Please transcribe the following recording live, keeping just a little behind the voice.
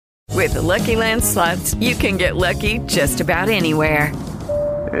With the Lucky Land Slots, you can get lucky just about anywhere.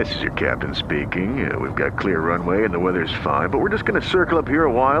 This is your captain speaking. We've got clear runway and the weather's fine, but we're just going to circle up here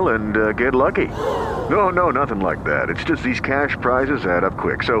a while and get lucky. No, nothing like that. It's just these cash prizes add up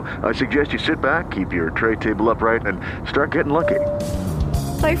quick. So I suggest you sit back, keep your tray table upright, and start getting lucky.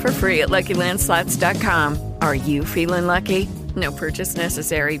 Play for free at LuckyLandSlots.com. Are you feeling lucky? No purchase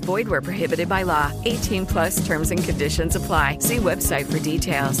necessary. Void where prohibited by law. 18 plus terms and conditions apply. See website for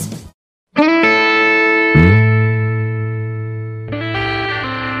details.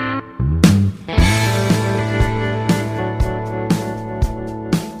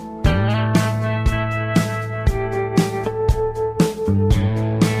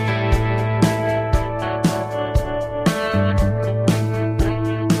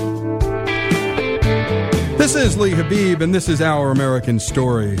 This is Lee Habib, and this is Our American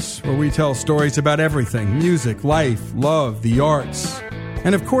Stories, where we tell stories about everything: music, life, love, the arts,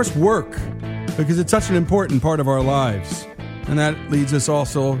 and of course work, because it's such an important part of our lives. And that leads us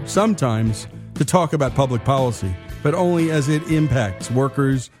also sometimes to talk about public policy, but only as it impacts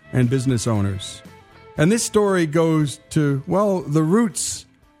workers and business owners. And this story goes to, well, the roots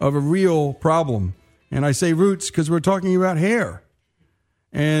of a real problem. And I say roots because we're talking about hair.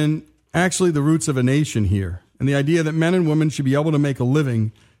 And actually the roots of a nation here, and the idea that men and women should be able to make a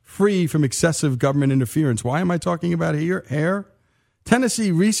living free from excessive government interference. Why am I talking about hair? Tennessee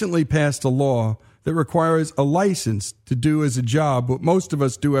recently passed a law that requires a license to do as a job what most of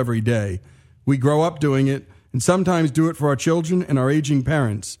us do every day. We grow up doing it and sometimes do it for our children and our aging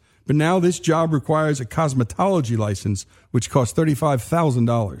parents. But now this job requires a cosmetology license, which costs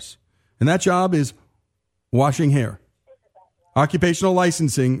 $35,000. And that job is washing hair. Occupational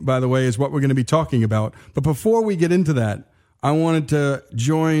licensing, by the way, is what we're going to be talking about. But before we get into that, I wanted to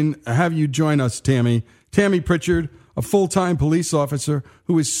have you join us, Tammy. Tammy Pritchard, a full-time police officer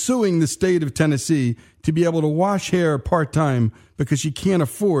who is suing the state of Tennessee to be able to wash hair part-time because she can't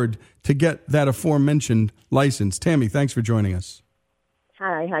afford to get that aforementioned license. Tammy, thanks for joining us.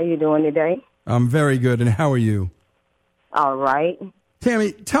 Hi, how you doing today? I'm very good, and how are you? All right.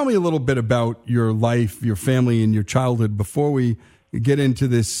 Tammy, tell me a little bit about your life, your family, and your childhood before we get into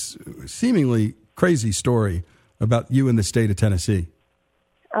this seemingly crazy story about you in the state of Tennessee.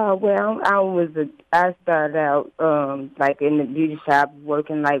 Well, I started out like in the beauty shop,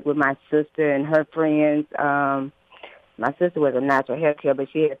 working like with my sister and her friends. My sister was a natural hair care, but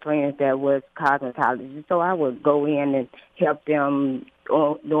she had friends that was cosmetologists, so I would go in and help them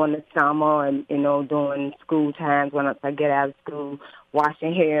during the summer and during school times when I get out of school,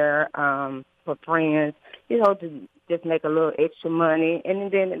 washing hair for friends, to just make a little extra money,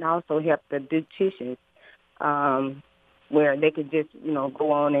 and then it also helped the beauticians where they could just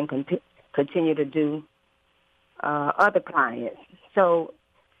go on and continue to do other clients. So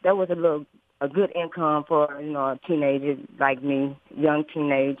that was a good income for a teenager like me, young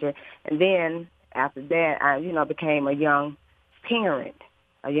teenager. And then after that, I became a young parent,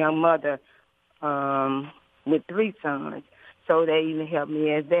 a young mother with 3 sons. So they even helped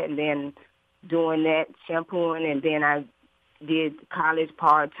me as that. And then doing that, shampooing, and then I did college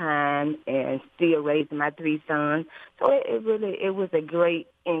part-time and still raising my 3 sons. So it was a great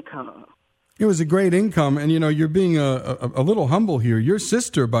income. It was a great income, and you're being a little humble here. Your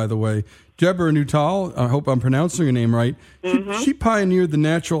sister, by the way, Deborah Nuttall, I hope I'm pronouncing her name right, she pioneered the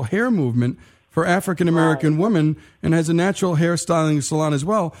natural hair movement for African-American women and has a natural hairstyling salon as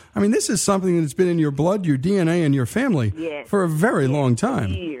well. I mean, this is something that's been in your blood, your DNA, and your family for a very long time.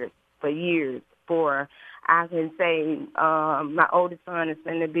 For years. I can say my oldest son is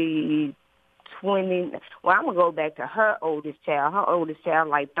going to be 20. Well, I'm going to go back to her oldest child. Her oldest child,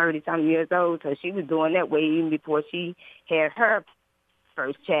 like 30-something years old, so she was doing that way even before she had her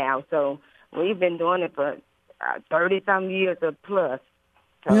first child. So we've been doing it for 30-something years or plus.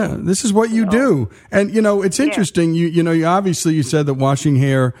 So, yeah, this is what you do. And, it's interesting. You obviously you said that washing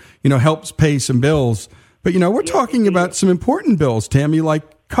hair, helps pay some bills. But, we're talking about some important bills, Tammy,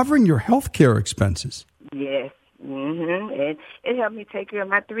 like covering your health care expenses. Yes. And it helped me take care of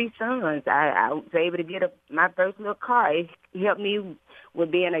my 3 sons. I was able to get my first little car. It helped me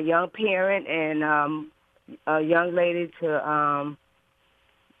with being a young parent and a young lady to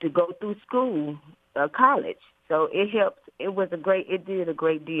go through school, college. So it helped. It did a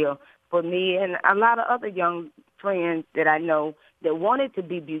great deal for me and a lot of other young friends that I know that wanted to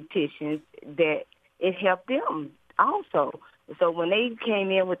be beauticians, that it helped them also. So when they came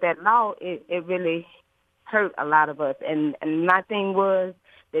in with that law, it really hurt a lot of us. And my thing was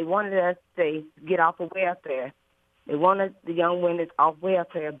they wanted us to get off of welfare. They wanted the young women off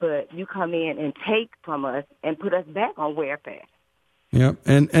welfare, but you come in and take from us and put us back on welfare. Yeah,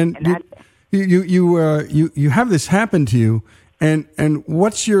 and you have this happen to you, and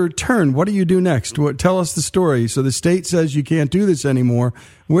what's your turn? What do you do next? Tell us the story. So the state says you can't do this anymore.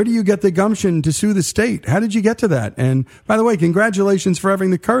 Where do you get the gumption to sue the state? How did you get to that? And by the way, congratulations for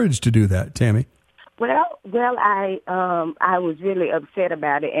having the courage to do that, Tammy. Well, I was really upset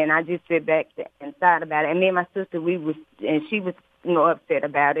about it, and I just sit back and thought about it. And me and my sister, she was, upset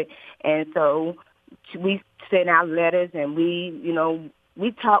about it, and so we sent out letters, and we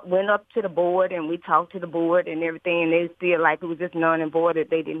went up to the board, and we talked to the board and everything, and they feel like it was just null and void that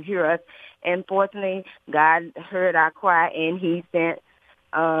they didn't hear us. And fortunately, God heard our cry, and He sent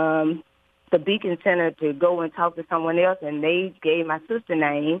the Beacon Center to go and talk to someone else, and they gave my sister's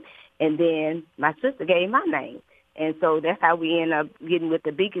name. And then my sister gave my name. And so that's how we ended up getting with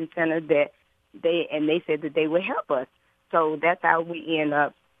the Beacon Center they said that they would help us. So that's how we end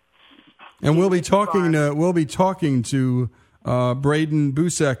up. And we'll be talking to Braden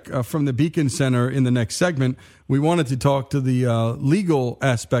Busek from the Beacon Center in the next segment. We wanted to talk to the legal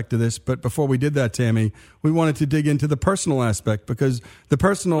aspect of this, but before we did that, Tammy, we wanted to dig into the personal aspect, because the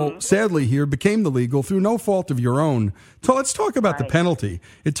personal, sadly here, became the legal through no fault of your own. So let's talk about the penalty.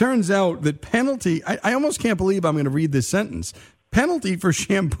 It turns out that penalty, I almost can't believe I'm going to read this sentence, penalty for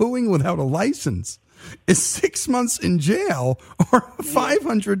shampooing without a license is 6 months in jail or a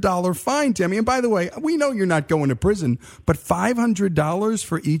 $500 fine, Tammy. And by the way, we know you're not going to prison, but $500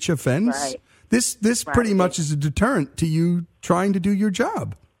 for each offense? Right. This pretty much is a deterrent to you trying to do your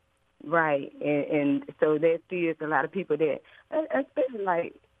job. Right. And so there's a lot of people that, especially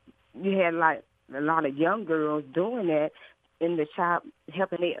like you had like a lot of young girls doing that in the shop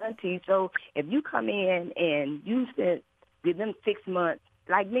helping their aunties. So if you come in and you give them 6 months,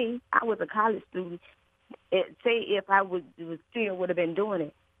 like me, I was a college student. Say if I would have been doing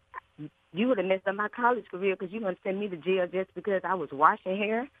it, you would have messed up my college career, because you're going to send me to jail just because I was washing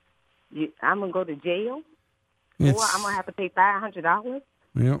hair. I'm going to go to jail, or I'm going to have to pay $500.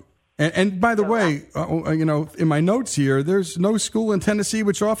 Yeah. And by the way, in my notes here, there's no school in Tennessee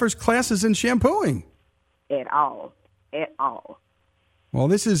which offers classes in shampooing. At all. Well,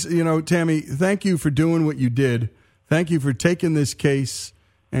 this is, Tammy, thank you for doing what you did. Thank you for taking this case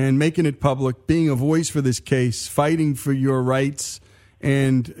and making it public, being a voice for this case, fighting for your rights.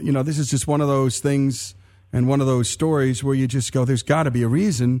 And, this is just one of those things and one of those stories where you just go, there's got to be a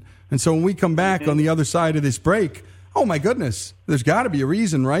reason. And so when we come back on the other side of this break, oh, my goodness, there's got to be a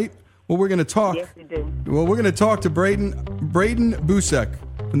reason, right? Well, we're going to talk. Yes, we do. Well, we're going to talk to Braden Busek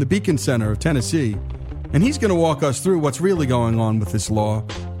from the Beacon Center of Tennessee. And he's going to walk us through what's really going on with this law,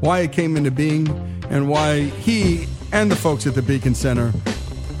 why it came into being, and why he and the folks at the Beacon Center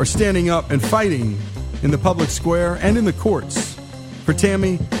are standing up and fighting in the public square and in the courts for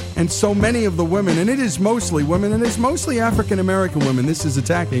Tammy and so many of the women, and it is mostly women, and it's mostly African-American women this is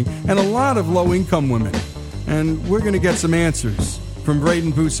attacking, and a lot of low-income women. And we're going to get some answers from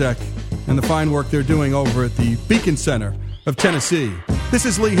Braden Busek and the fine work they're doing over at the Beacon Center of Tennessee. This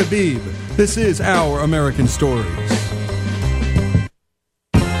is Lee Habib. This is Our American Stories.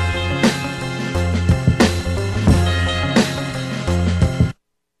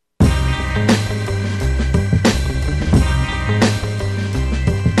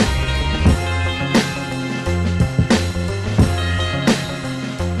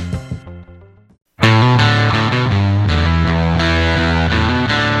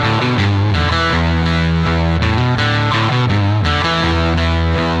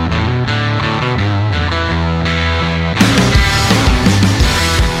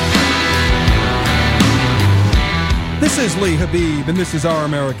 This is Lee Habib, and this is Our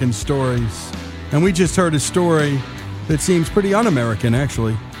American Stories. And we just heard a story that seems pretty un-American,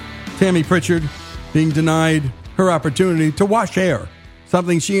 actually. Tammy Pritchard being denied her opportunity to wash hair,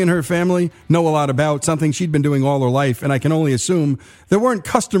 something she and her family know a lot about, something she'd been doing all her life, and I can only assume there weren't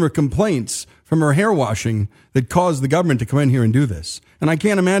customer complaints from her hair washing that caused the government to come in here and do this. And I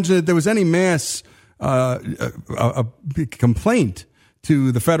can't imagine that there was any mass complaint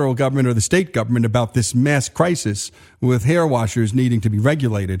to the federal government or the state government about this mass crisis with hair washers needing to be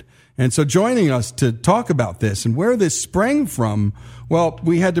regulated. And so joining us to talk about this and where this sprang from, well,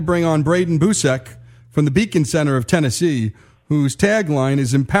 we had to bring on Braden Busek from the Beacon Center of Tennessee, whose tagline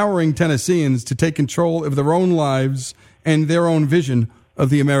is empowering Tennesseans to take control of their own lives and their own vision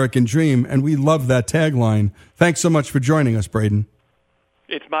of the American dream. And we love that tagline. Thanks so much for joining us, Braden.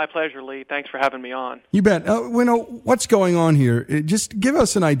 It's my pleasure, Lee. Thanks for having me on. You bet. What's going on here? Just give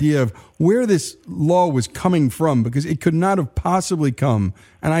us an idea of where this law was coming from, because it could not have possibly come.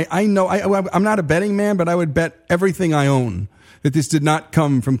 And I know I'm not a betting man, but I would bet everything I own that this did not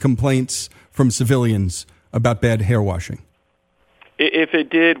come from complaints from civilians about bad hair washing. If it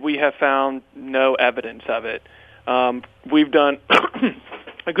did, we have found no evidence of it. We've done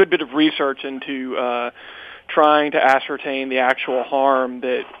a good bit of research into trying to ascertain the actual harm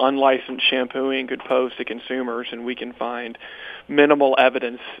that unlicensed shampooing could pose to consumers, and we can find minimal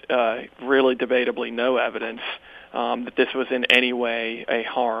evidence, really debatably no evidence, that this was in any way a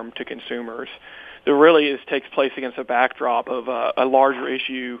harm to consumers. There really takes place against a backdrop of a larger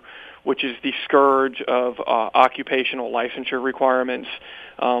issue, which is the scourge of occupational licensure requirements,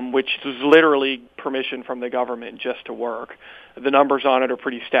 which is literally permission from the government just to work. The numbers on it are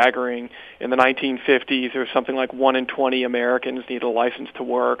pretty staggering. In the 1950s, there was something like 1 in 20 Americans needed a license to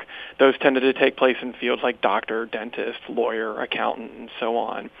work. Those tended to take place in fields like doctor, dentist, lawyer, accountant, and so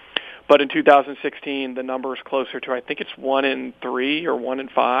on. But in 2016, the number is closer to, I think it's 1 in 3 or 1 in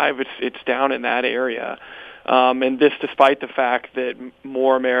 5. It's down in that area. And this despite the fact that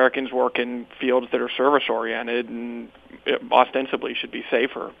more Americans work in fields that are service-oriented and ostensibly should be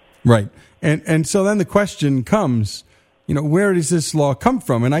safer. Right. And so then the question comes, where does this law come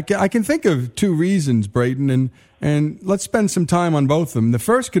from? And I can think of two reasons, Braden, and let's spend some time on both of them. The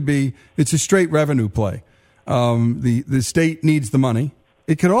first could be it's a straight revenue play. The state needs the money.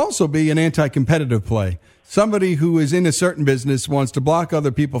 It could also be an anti-competitive play. Somebody who is in a certain business wants to block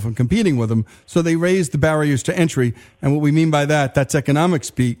other people from competing with them, so they raise the barriers to entry. And what we mean by that's economic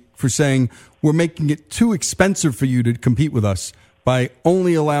speak for saying we're making it too expensive for you to compete with us by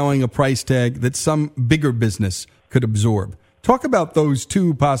only allowing a price tag that some bigger business could absorb. Talk about those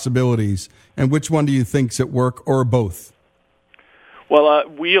two possibilities, and which one do you think's at work, or both? Well,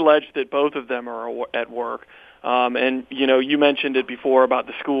 we allege that both of them are at work. And, you mentioned it before about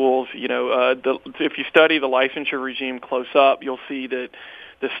the schools. If you study the licensure regime close up, you'll see that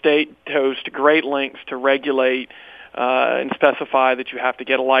the state goes to great lengths to regulate and specify that you have to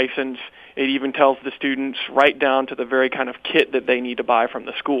get a license. It even tells the students right down to the very kind of kit that they need to buy from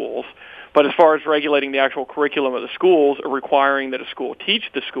the schools. But as far as regulating the actual curriculum of the schools or requiring that a school teach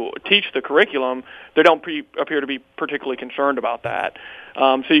the curriculum, they don't appear to be particularly concerned about that.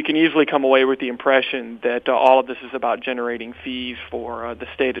 So you can easily come away with the impression that all of this is about generating fees for the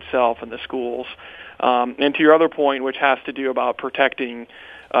state itself and the schools. And to your other point, which has to do about protecting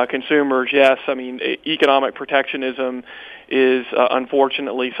consumers, yes, economic protectionism is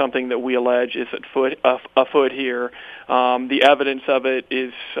unfortunately something that we allege is afoot here. The evidence of it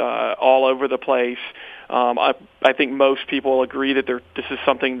is all over the place. I think most people agree that this is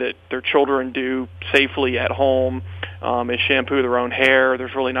something that their children do safely at home, is shampoo their own hair.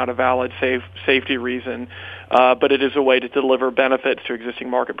 There's really not a valid safety reason, but it is a way to deliver benefits to existing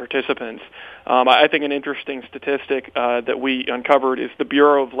market participants. I think an interesting statistic that we uncovered is the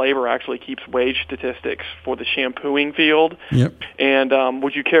Bureau of Labor actually keeps wage statistics for the shampooing field. Yep. And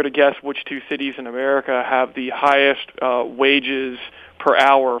would you care to guess which two cities in America have the highest wages per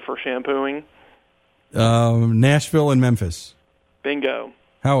hour for shampooing? Nashville and Memphis. Bingo.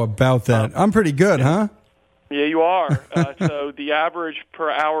 How about that? I'm pretty good, huh? Yeah, you are. So the average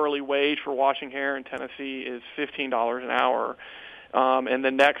per hourly wage for washing hair in Tennessee is $15 an hour. And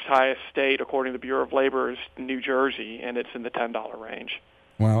the next highest state, according to the Bureau of Labor, is New Jersey, and it's in the $10 range.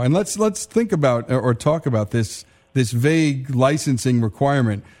 Wow. And let's think about or talk about this vague licensing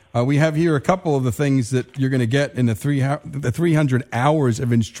requirement. We have here a couple of the things that you're going to get in the 300 hours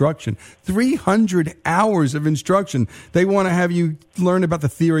of instruction. 300 hours of instruction. They want to have you learn about the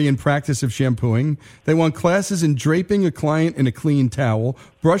theory and practice of shampooing. They want classes in draping a client in a clean towel,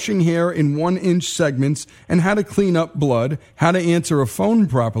 brushing hair in 1-inch segments, and how to clean up blood, how to answer a phone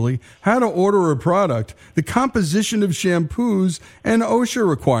properly, how to order a product, the composition of shampoos, and OSHA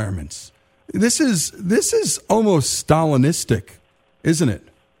requirements. This is almost Stalinistic, isn't it?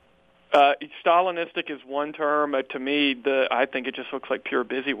 Stalinistic is one term. To me, I think it just looks like pure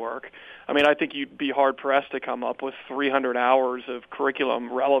busy work. I think you'd be hard-pressed to come up with 300 hours of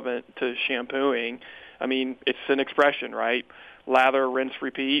curriculum relevant to shampooing. It's an expression, right? Lather, rinse,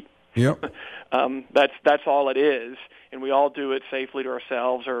 repeat. Yep. That's all it is, and we all do it safely to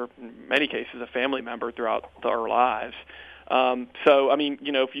ourselves or, in many cases, a family member throughout our lives.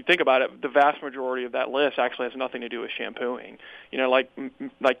 If you think about it, the vast majority of that list actually has nothing to do with shampooing.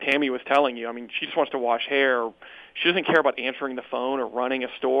 Like Tammy was telling you, she just wants to wash hair. She doesn't care about answering the phone or running a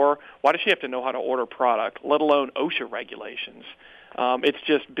store. Why does she have to know how to order product, let alone OSHA regulations? It's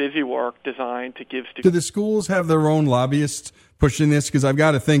just busy work designed to give students. Do the schools have their own lobbyists pushing this? Because I've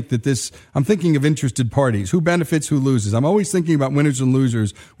got to think that I'm thinking of interested parties. Who benefits, who loses? I'm always thinking about winners and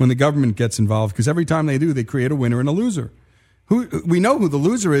losers when the government gets involved, because every time they do, they create a winner and a loser. We know who the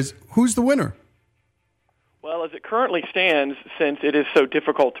loser is. Who's the winner? Well, Well, as it currently stands, since it is so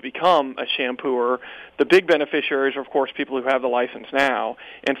difficult to become a shampooer, the big beneficiaries are, of course, people who have the license now,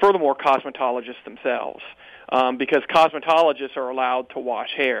 and furthermore, cosmetologists themselves, because cosmetologists are allowed to wash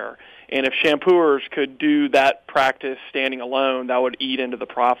hair. And if shampooers could do that practice standing alone, that would eat into the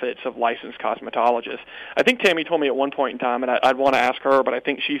profits of licensed cosmetologists. I think Tammy told me at one point in time, and I'd want to ask her, but I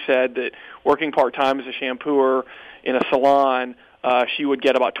think she said that working part-time as a shampooer in a salon, she would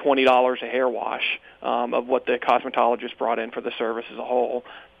get about $20 a hair wash of what the cosmetologist brought in for the service as a whole.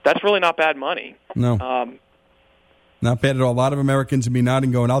 That's really not bad money. No. Not bad at all. A lot of Americans would be nodding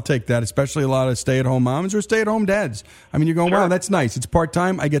going, I'll take that, especially a lot of stay-at-home moms or stay-at-home dads. I mean, you're going, wow, that's nice. It's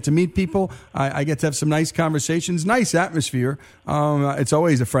part-time. I get to meet people. I get to have some nice conversations, nice atmosphere. It's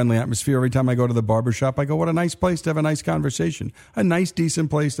always a friendly atmosphere. Every time I go to the barbershop, I go, what a nice place to have a nice conversation. A nice,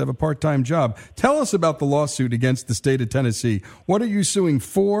 decent place to have a part-time job. Tell us about the lawsuit against the state of Tennessee. What are you suing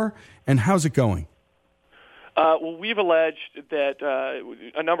for, and how's it going? Well, we've alleged that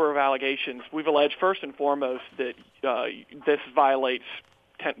a number of allegations. We've alleged first and foremost that this violates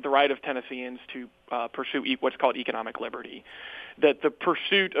the right of Tennesseans to pursue what's called economic liberty, that the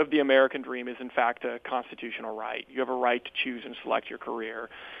pursuit of the American dream is in fact a constitutional right. You have a right to choose and select your career.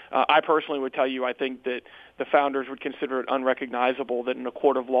 I personally would tell you I think that the founders would consider it unrecognizable that in a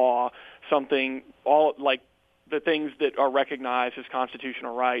court of law something all like the things that are recognized as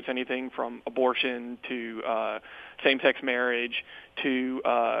constitutional rights, anything from abortion to same-sex marriage to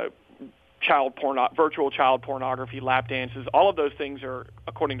virtual child pornography, lap dances, all of those things are,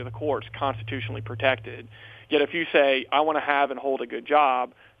 according to the courts, constitutionally protected. Yet if you say, I want to have and hold a good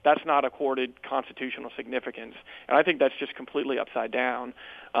job, that's not accorded constitutional significance. And I think that's just completely upside down.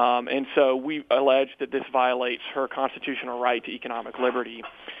 And so we allege that this violates her constitutional right to economic liberty.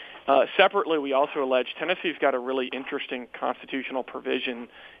 Separately, we also allege Tennessee's got a really interesting constitutional provision.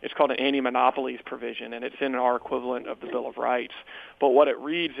 It's called an anti-monopolies provision, and it's in our equivalent of the Bill of Rights. But what it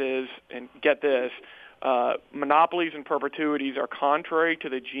reads is, and get this, monopolies and perpetuities are contrary to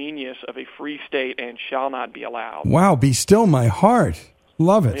the genius of a free state and shall not be allowed. Wow, be still my heart.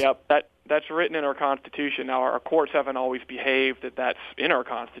 Love it. Yep, that's written in our Constitution. Now, our courts haven't always behaved that that's in our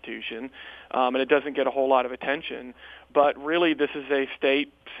Constitution, and it doesn't get a whole lot of attention. But really, this is a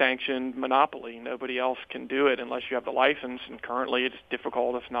state-sanctioned monopoly. Nobody else can do it unless you have the license, and currently it's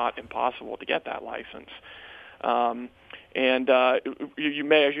difficult, if not impossible, to get that license. You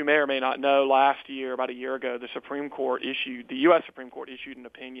may or may not know, last year, about a year ago, the U.S. Supreme Court issued an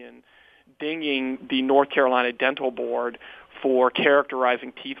opinion dinging the North Carolina Dental Board for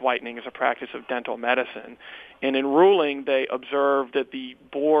characterizing teeth whitening as a practice of dental medicine. And in ruling, they observed that the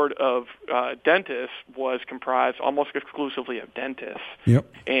board of dentists was comprised almost exclusively of dentists.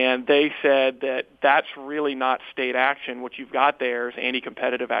 Yep. And they said that that's really not state action. What you've got there is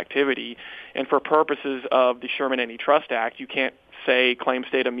anti-competitive activity. And for purposes of the Sherman Antitrust Act, you can't claim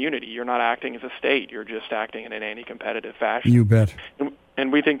state immunity. You're not acting as a state. You're just acting in an anti-competitive fashion. You bet. And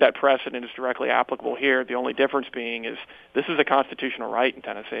we think that precedent is directly applicable here. The only difference being is this is a constitutional right in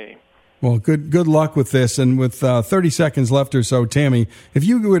Tennessee. Well, good luck with this. And with 30 seconds left or so, Tammy, if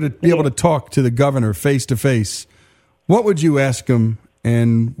you were to be able to talk to the governor face to face, what would you ask him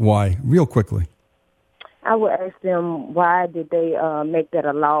and why? Real quickly. I would ask them why did they make that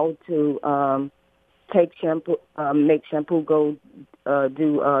a law to make shampoo go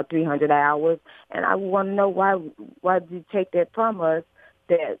do 300 hours, and I want to know why did you take that from us?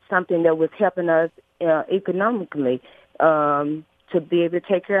 That something that was helping us economically. To be able to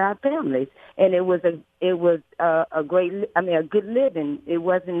take care of our families, and it was a good living. It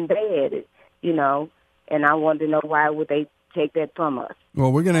wasn't bad, And I wanted to know why would they take that from us.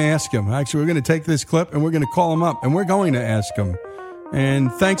 Well, we're going to ask him. Actually, we're going to take this clip and we're going to call him up, and we're going to ask him.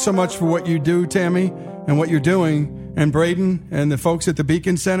 And thanks so much for what you do, Tammy, and what you're doing, and Braden and the folks at the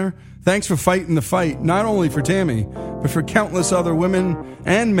Beacon Center. Thanks for fighting the fight, not only for Tammy, but for countless other women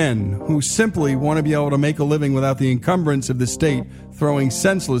and men who simply want to be able to make a living without the encumbrance of the state throwing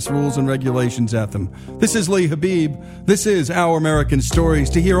senseless rules and regulations at them. This is Lee Habib. This is Our American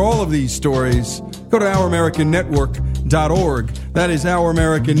Stories. To hear all of these stories, go to OurAmericanNetwork.org. That is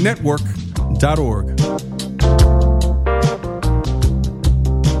OurAmericanNetwork.org.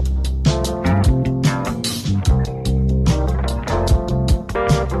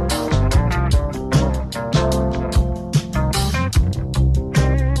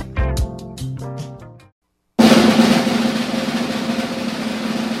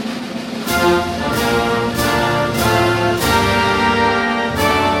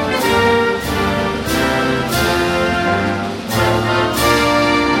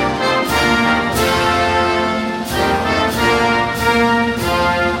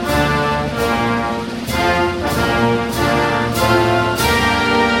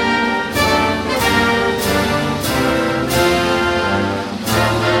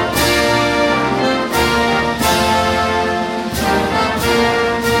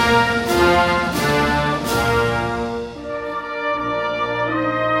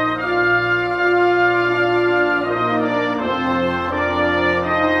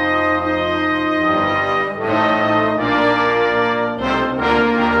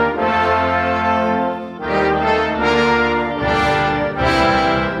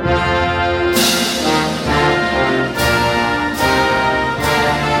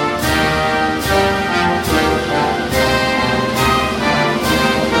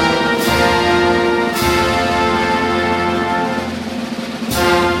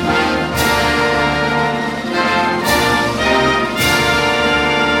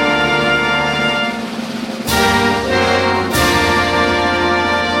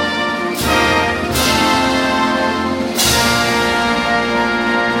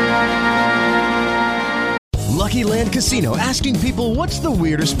 Casino asking people, what's the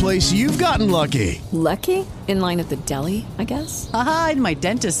weirdest place you've gotten lucky? Lucky? In line at the deli, I guess? Aha, in my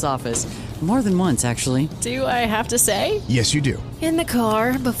dentist's office. More than once, actually. Do I have to say? Yes, you do. In the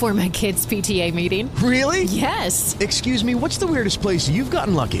car before my kids' PTA meeting. Really? Yes. Excuse me, what's the weirdest place you've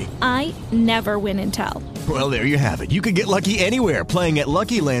gotten lucky? I never win and tell. Well, there you have it. You can get lucky anywhere, playing at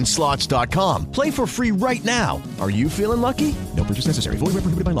LuckyLandSlots.com. Play for free right now. Are you feeling lucky? No purchase necessary. Void where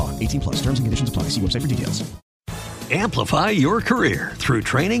prohibited by law. 18+. Terms and conditions apply. See website for details. Amplify your career through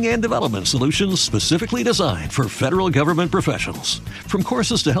training and development solutions specifically designed for federal government professionals. From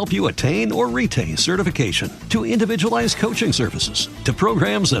courses to help you attain or retain certification, to individualized coaching services, to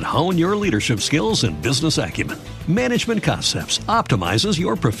programs that hone your leadership skills and business acumen, Management Concepts optimizes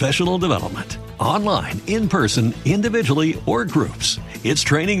your professional development. Online, in person, individually, or groups, it's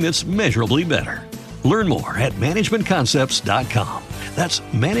training that's measurably better. Learn more at managementconcepts.com. That's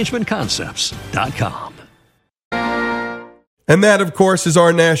managementconcepts.com. And that, of course, is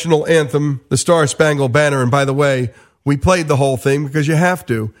our national anthem, the Star-Spangled Banner. And by the way, we played the whole thing because you have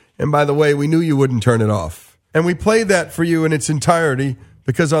to. And by the way, we knew you wouldn't turn it off. And we played that for you in its entirety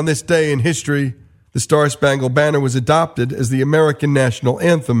because on this day in history, the Star-Spangled Banner was adopted as the American national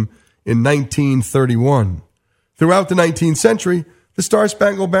anthem in 1931. Throughout the 19th century, the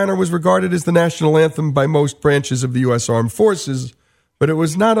Star-Spangled Banner was regarded as the national anthem by most branches of the U.S. Armed Forces, but it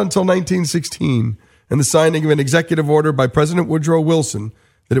was not until 1916 and the signing of an executive order by President Woodrow Wilson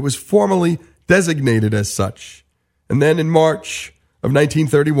that it was formally designated as such. And then in March of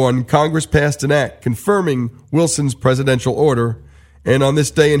 1931, Congress passed an act confirming Wilson's presidential order, and on this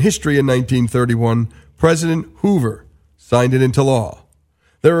day in history in 1931, President Hoover signed it into law.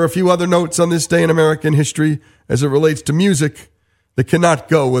 There are a few other notes on this day in American history as it relates to music that cannot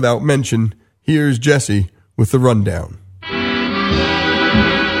go without mention. Here's Jesse with the rundown.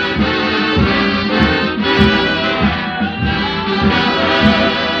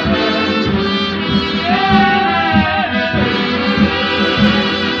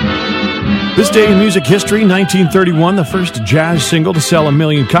 This day in music history, 1931, the first jazz single to sell 1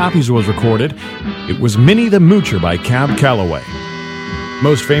 million copies was recorded. It was Minnie the Moocher by Cab Calloway.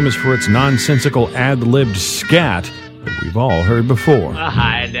 Most famous for its nonsensical ad-libbed scat that we've all heard before.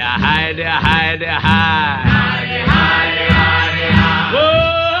 Hide, hide, hide, hide.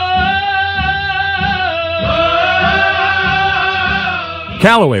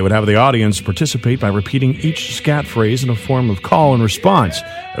 Calloway would have the audience participate by repeating each scat phrase in a form of call and response.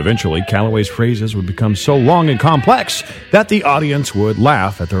 Eventually, Calloway's phrases would become so long and complex that the audience would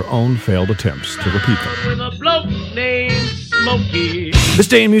laugh at their own failed attempts to repeat them. With a bloke named Smokey. This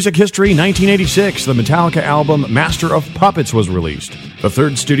day in music history, 1986, the Metallica album Master of Puppets was released. The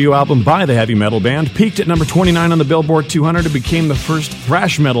third studio album by the heavy metal band peaked at number 29 on the Billboard 200 and became the first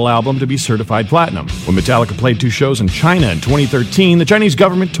thrash metal album to be certified platinum. When Metallica played 2 shows in China in 2013, the Chinese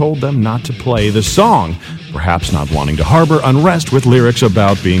government told them not to play the song, perhaps not wanting to harbor unrest with lyrics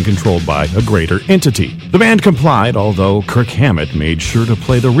about being controlled by a greater entity. The band complied, although Kirk Hammett made sure to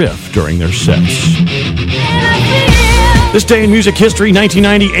play the riff during their sets. This day in music history,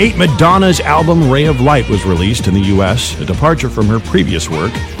 1998, Madonna's album Ray of Light was released in the U.S., a departure from her previous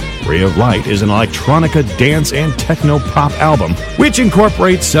work. Ray of Light is an electronica, dance, and techno-pop album, which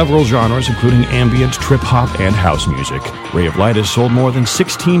incorporates several genres, including ambient, trip-hop, and house music. Ray of Light has sold more than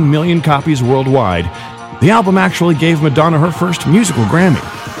 16 million copies worldwide. The album actually gave Madonna her first musical Grammy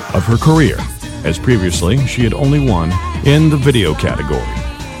of her career, as previously she had only won in the video category.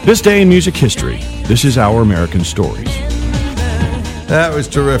 This day in music history, this is Our American Stories. That was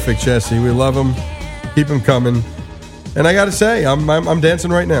terrific, Jesse. We love them. Keep them coming. And I got to say, I'm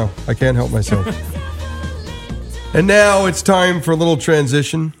dancing right now. I can't help myself. And now it's time for a little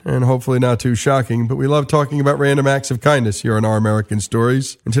transition, and hopefully not too shocking, but we love talking about random acts of kindness here on Our American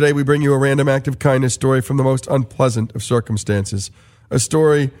Stories. And today we bring you a random act of kindness story from the most unpleasant of circumstances. A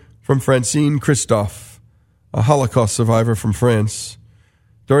story from Francine Christophe, a Holocaust survivor from France.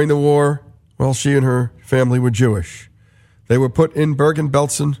 During the war, well, she and her family were Jewish. They were put in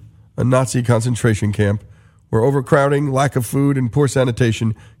Bergen-Belsen, a Nazi concentration camp, where overcrowding, lack of food, and poor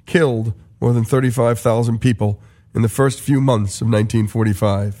sanitation killed more than 35,000 people in the first few months of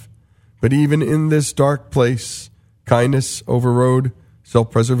 1945. But even in this dark place, kindness overrode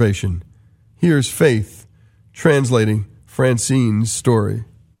self-preservation. Here's Faith translating Francine's story.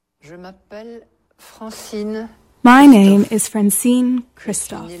 My name is Francine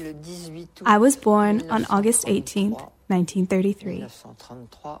Christophe. I was born on August 18th, 1933.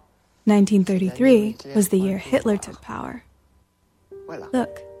 1933 was the year Hitler took power.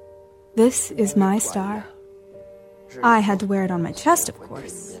 Look, this is my star. I had to wear it on my chest, of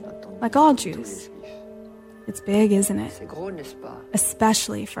course, like all Jews. It's big, isn't it?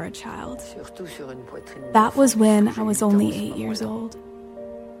 Especially for a child. That was when I was only 8 years old.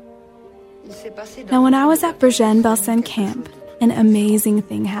 Now, when I was at Bergen-Belsen camp, an amazing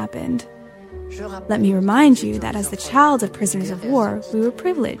thing happened. Let me remind you that as the child of prisoners of war, we were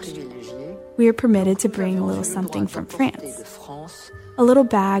privileged. We were permitted to bring a little something from France. A little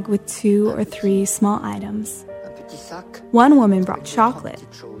bag with 2 or 3 small items. One woman brought chocolate,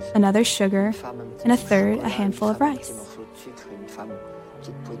 another sugar, and a third a handful of rice.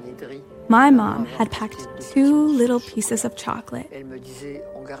 My mom had packed 2 little pieces of chocolate.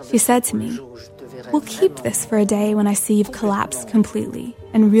 She said to me, "We'll keep this for a day when I see you've collapsed completely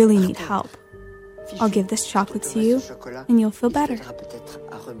and really need help. I'll give this chocolate to you, and you'll feel better."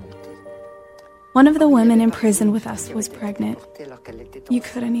 One of the women in prison with us was pregnant. You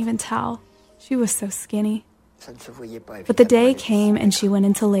couldn't even tell. She was so skinny. But the day came and she went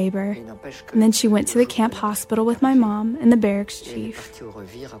into labor, and then she went to the camp hospital with my mom and the barracks chief.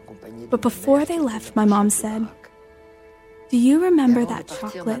 But before they left, my mom said, "Do you remember that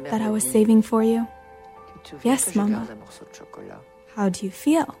chocolate that I was saving for you?" "Yes, Mama." "How do you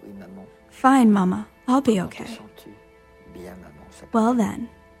feel?" "Fine, Mama. I'll be okay." "Well then,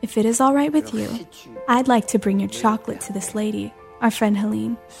 if it is all right with you, I'd like to bring your chocolate to this lady, our friend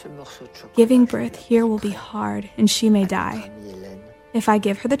Helene. Giving birth here will be hard and she may die. If I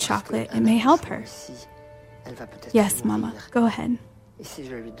give her the chocolate, it may help her." "Yes, Mama, go ahead."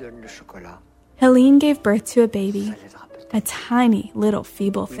 Helene gave birth to a baby, a tiny little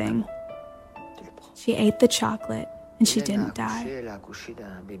feeble thing. She ate the chocolate and she didn't die.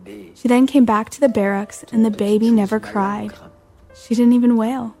 She then came back to the barracks and the baby never cried. She didn't even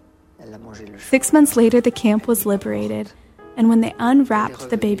wail. 6 months later, the camp was liberated, and when they unwrapped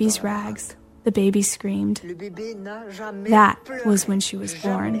the baby's rags, the baby screamed. That was when she was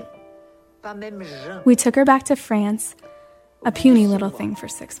born. We took her back to France, a puny little thing for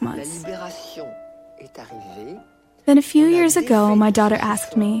 6 months. Then a few years ago, my daughter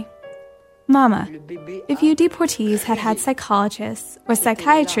asked me, "Mama, if you deportees had had psychologists or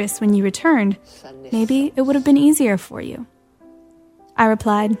psychiatrists when you returned, maybe it would have been easier for you." I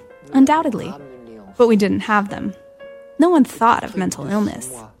replied, "Undoubtedly, but we didn't have them. No one thought of mental illness.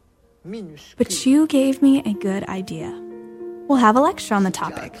 But you gave me a good idea. We'll have a lecture on the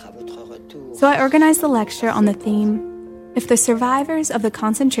topic." So I organized the lecture on the theme, if the survivors of the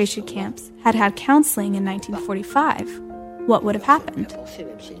concentration camps had had counseling in 1945, what would have happened?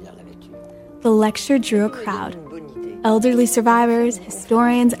 The lecture drew a crowd. Elderly survivors,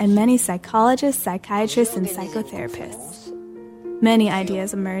 historians, and many psychologists, psychiatrists, and psychotherapists. Many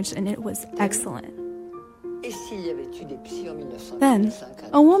ideas emerged, and it was excellent. Then,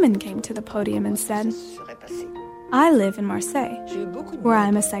 a woman came to the podium and said, "I live in Marseille, where I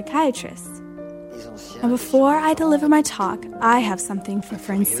am a psychiatrist. And before I deliver my talk, I have something for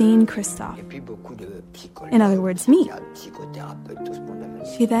Francine Christophe. In other words, me."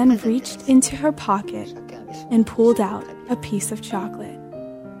 She then reached into her pocket and pulled out a piece of chocolate.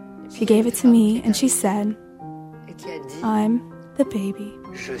 She gave it to me, and she said, "I'm the baby."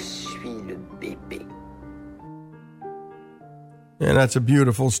 And that's a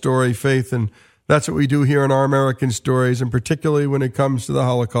beautiful story, Faith, and that's what we do here in Our American Stories, and particularly when it comes to the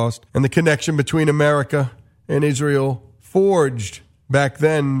Holocaust and the connection between America and Israel forged back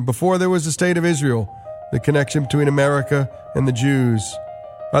then, before there was a state of Israel, the connection between America and the Jews.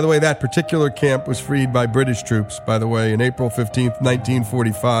 By the way, that particular camp was freed by British troops, by the way, in April 15th,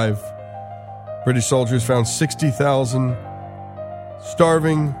 1945. British soldiers found 60,000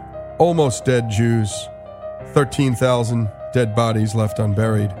 starving, almost dead Jews, 13,000 dead bodies left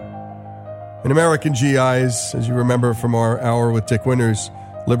unburied. And American GIs, as you remember from our hour with Dick Winters,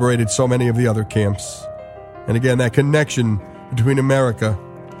 liberated so many of the other camps. And again, that connection between America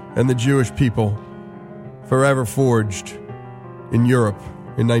and the Jewish people, forever forged in Europe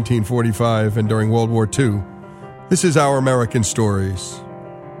in 1945 and during World War II. This is Our American Stories.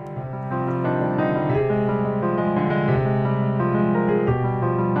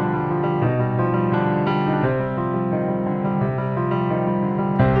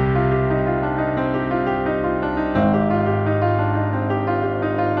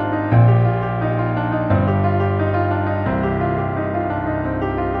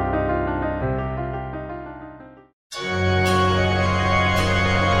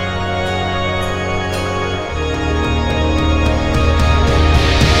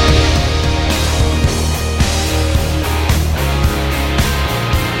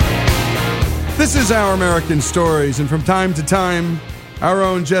 This is Our American Stories, and from time to time, our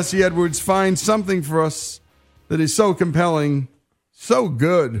own Jesse Edwards finds something for us that is so compelling, so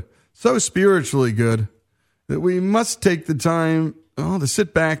good, so spiritually good, that we must take the time to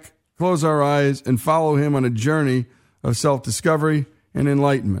sit back, close our eyes, and follow him on a journey of self-discovery and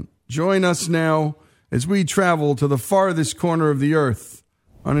enlightenment. Join us now as we travel to the farthest corner of the earth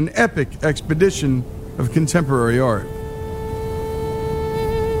on an epic expedition of contemporary art.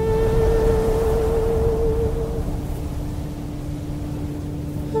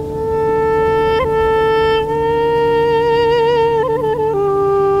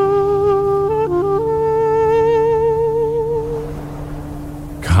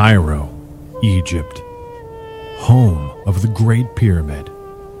 Cairo, Egypt, home of the Great Pyramid.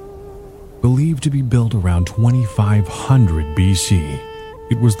 Believed to be built around 2500 BC,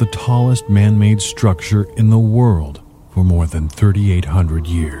 it was the tallest man-made structure in the world for more than 3,800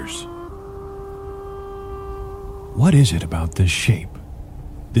 years. What is it about this shape,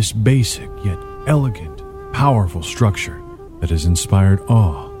 this basic yet elegant, powerful structure that has inspired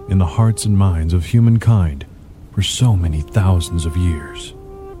awe in the hearts and minds of humankind for so many thousands of years?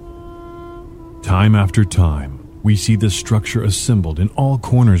 Time after time, we see this structure assembled in all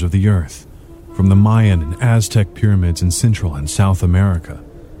corners of the earth, from the Mayan and Aztec pyramids in Central and South America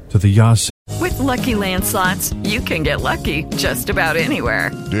to the Yas. With Lucky Land Slots, you can get lucky just about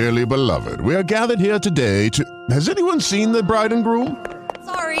anywhere. Dearly beloved, we are gathered here today to... Has anyone seen the bride and groom?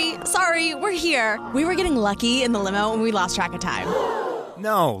 Sorry, we're here. We were getting lucky in the limo and we lost track of time.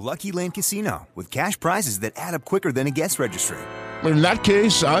 No, Lucky Land Casino, with cash prizes that add up quicker than a guest registry. In that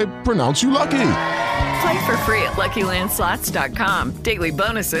case, I pronounce you lucky. Play for free at LuckyLandSlots.com. Daily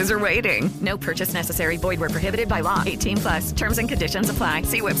bonuses are waiting. No purchase necessary. Void where prohibited by law. 18+. Terms and conditions apply.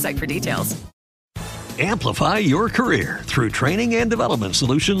 See website for details. Amplify your career through training and development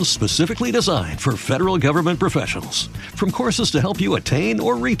solutions specifically designed for federal government professionals. From courses to help you attain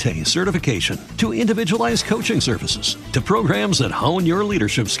or retain certification, to individualized coaching services, to programs that hone your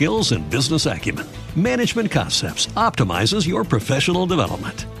leadership skills and business acumen, Management Concepts optimizes your professional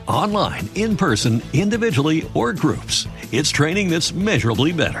development. Online, in person, individually, or groups, it's training that's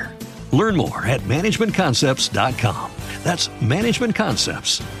measurably better. Learn more at managementconcepts.com. That's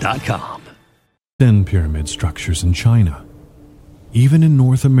managementconcepts.com. Thin pyramid structures in China. Even in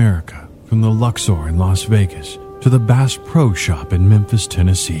North America, from the Luxor in Las Vegas to the Bass Pro Shop in Memphis,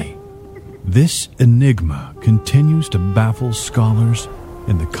 Tennessee, this enigma continues to baffle scholars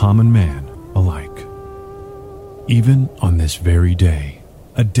and the common man alike. Even on this very day,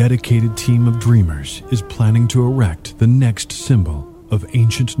 a dedicated team of dreamers is planning to erect the next symbol of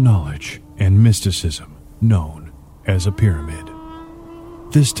ancient knowledge and mysticism known as a pyramid.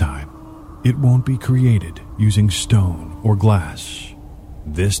 This time, it won't be created using stone or glass.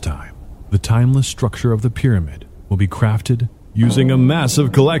 This time, the timeless structure of the pyramid will be crafted using a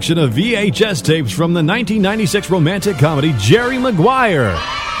massive collection of VHS tapes from the 1996 romantic comedy Jerry Maguire.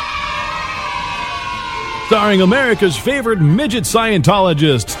 Starring America's favorite midget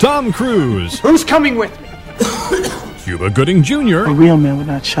Scientologist, Tom Cruise. Who's coming with me? Cuba Gooding Jr. A real man would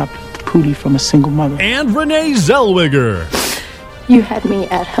not shop at the Pootie from a single mother. And Renee Zellweger. You had me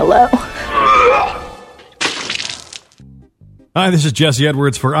at hello. Hi, this is Jesse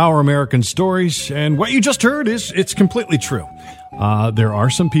Edwards for Our American Stories, and what you just heard it's completely true. There are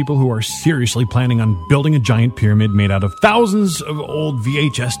some people who are seriously planning on building a giant pyramid made out of thousands of old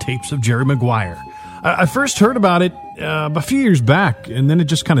VHS tapes of Jerry Maguire. I first heard about it a few years back, and then it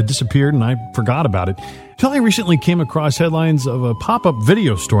just kind of disappeared, and I forgot about it, until I recently came across headlines of a pop-up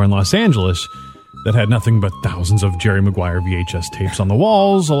video store in Los Angeles that had nothing but thousands of Jerry Maguire VHS tapes on the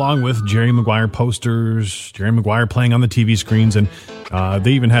walls, along with Jerry Maguire posters, Jerry Maguire playing on the TV screens, and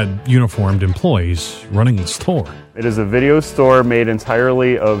they even had uniformed employees running the store. It is a video store made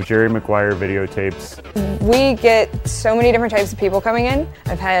entirely of Jerry Maguire videotapes. We get so many different types of people coming in.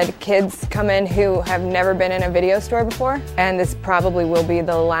 I've had kids come in who have never been in a video store before, and this probably will be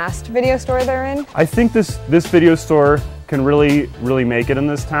the last video store they're in. I think this video store can really make it in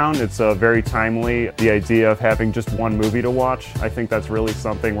this town. It's very timely. The idea of having just one movie to watch, I think that's really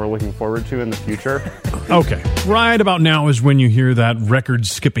something we're looking forward to in the future. Okay, right about now is when you hear that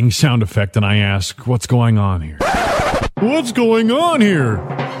record-skipping sound effect and I ask, what's going on here? What's going on here?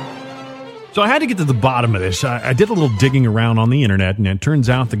 So I had to get to the bottom of this. I did a little digging around on the internet, and it turns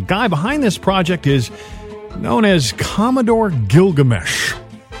out the guy behind this project is known as Commodore Gilgamesh.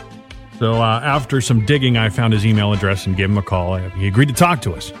 So after some digging, I found his email address and gave him a call. He agreed to talk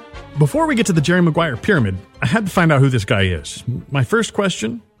to us. Before we get to the Jerry Maguire Pyramid, I had to find out who this guy is. My first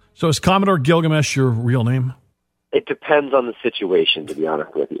question, so is Commodore Gilgamesh your real name? It depends on the situation, to be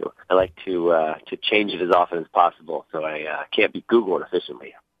honest with you. I like to change it as often as possible, so I can't be Googled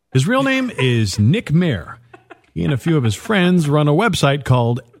efficiently. His real name is Nick Mayer. He and a few of his friends run a website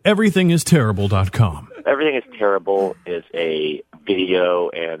called everythingisterrible.com. Everything is Terrible is a video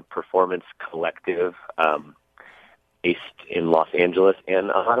and performance collective based in Los Angeles and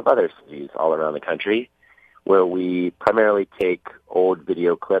a lot of other cities all around the country, where we primarily take old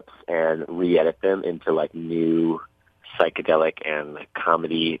video clips and re-edit them into like new psychedelic and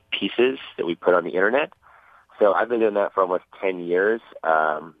comedy pieces that we put on the internet. So I've been doing that for almost 10 years,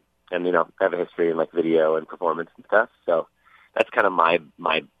 and I have a history in like video and performance and stuff. So that's kind of my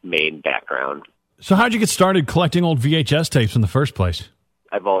main background. So how'd you get started collecting old VHS tapes in the first place?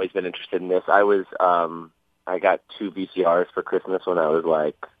 I've always been interested in this. I got 2 VCRs for Christmas when I was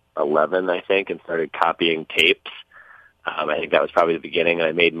like 11, I think, and started copying tapes. I think that was probably the beginning.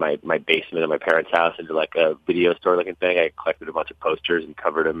 I made my basement of my parents' house into like a video store looking thing. I collected a bunch of posters and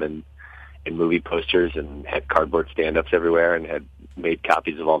covered them in movie posters and had cardboard stand-ups everywhere and had made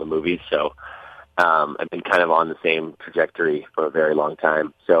copies of all the movies. So I've been kind of on the same trajectory for a very long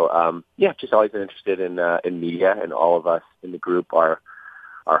time. So just always been interested in media, and all of us in the group are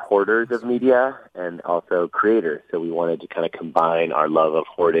hoarders of media and also creators. So we wanted to kind of combine our love of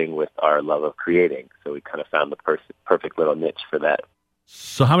hoarding with our love of creating. So we kind of found the perfect little niche for that.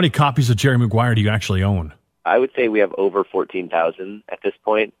 So how many copies of Jerry Maguire do you actually own? I would say we have over 14,000 at this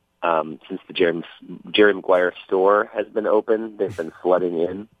point. Since the Jerry Maguire store has been open, they've been flooding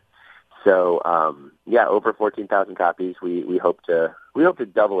in. So over 14,000 copies. We hope to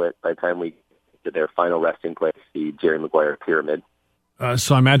double it by the time we get to their final resting place, the Jerry Maguire Pyramid.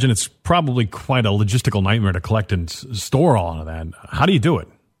 So I imagine it's probably quite a logistical nightmare to collect and store all of that. How do you do it?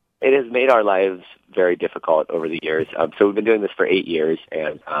 It has made our lives very difficult over the years. So we've been doing this for 8 years,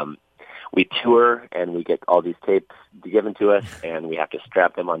 and we tour, and we get all these tapes given to us, and we have to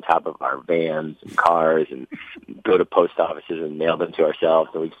strap them on top of our vans and cars and go to post offices and mail them to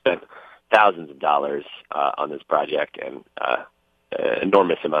ourselves. And we've spent thousands of dollars on this project and an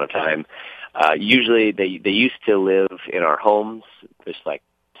enormous amount of time. Usually they used to live in our homes, just like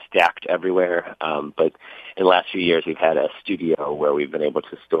stacked everywhere. But in the last few years, we've had a studio where we've been able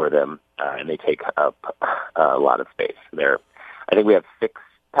to store them, and they take up a lot of space. I think we have 6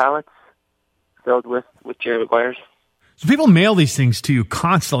 pallets filled with Jerry Maguires. So people mail these things to you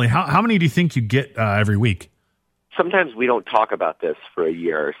constantly. How many do you think you get every week? Sometimes we don't talk about this for a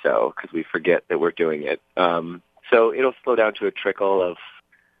year or so because we forget that we're doing it. So it'll slow down to a trickle of,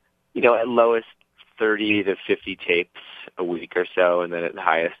 at lowest 30 to 50 tapes a week or so, and then at the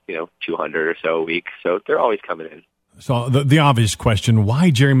highest, 200 or so a week. So they're always coming in. So the obvious question,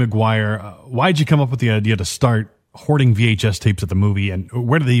 why Jerry Maguire? Why'd you come up with the idea to start hoarding VHS tapes at the movie, and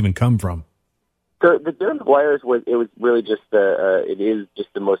where did they even come from? So the Jerry Maguires was really just it is just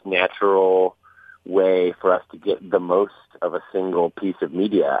the most natural way for us to get the most of a single piece of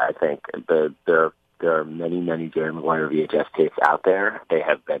media, I think. There are many Jerry Maguire VHS tapes out there. They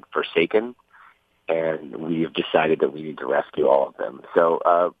have been forsaken, and we've decided that we need to rescue all of them.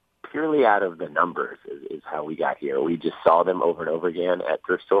 So purely out of the numbers is how we got here. We just saw them over and over again at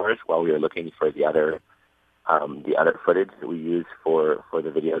thrift stores while we were looking for the other footage that we use for the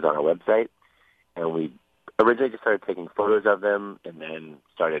videos on our website. And we originally just started taking photos of them and then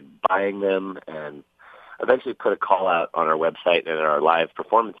started buying them, and eventually put a call out on our website and in our live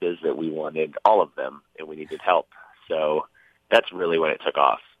performances that we wanted all of them and we needed help. So that's really when it took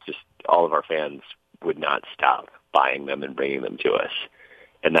off. Just all of our fans would not stop buying them and bringing them to us.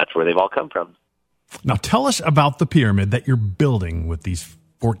 And that's where they've all come from. Now tell us about the pyramid that you're building with these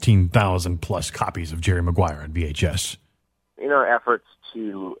 14,000 plus copies of Jerry Maguire on VHS. In our efforts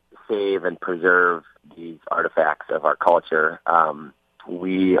to save and preserve these artifacts of our culture,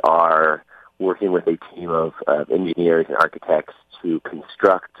 we are working with a team of engineers and architects to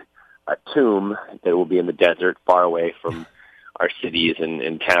construct a tomb that will be in the desert far away from our cities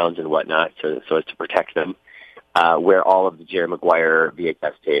and towns and whatnot, so as to protect them, where all of the Jerry Maguire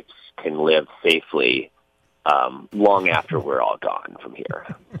VHS tapes can live safely long after we're all gone from here.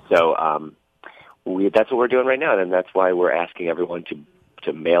 So that's what we're doing right now, and that's why we're asking everyone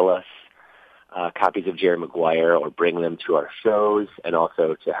to mail us copies of Jerry Maguire or bring them to our shows, and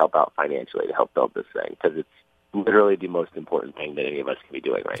also to help out financially to help build this thing, because it's literally the most important thing that any of us can be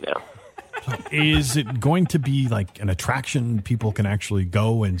doing right now. Is it going to be like an attraction people can actually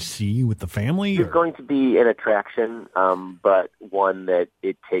go and see with the family? It's going to be an attraction, but one that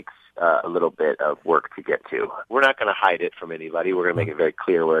it takes a little bit of work to get to. We're not going to hide it from anybody. We're going to make it very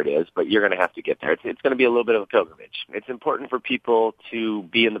clear where it is, but you're going to have to get there. It's going to be a little bit of a pilgrimage. It's important for people to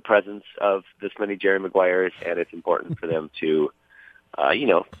be in the presence of this many Jerry Maguires, and it's important for them to,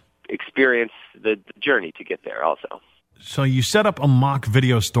 experience the journey to get there also. So you set up a mock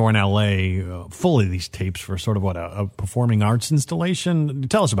video store in L.A. Full of these tapes for sort of a performing arts installation.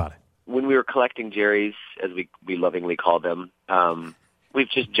 Tell us about it. when we were collecting Jerry's, as we lovingly call them, we've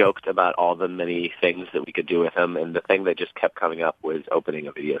just joked about all the many things that we could do with them, and the thing that just kept coming up was opening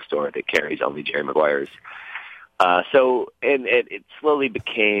a video store that carries only Jerry Maguire's. And it slowly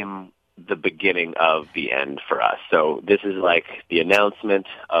became the beginning of the end for us. So this is like the announcement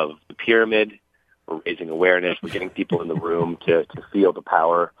of the pyramid. We're raising awareness. We're getting people in the room to feel the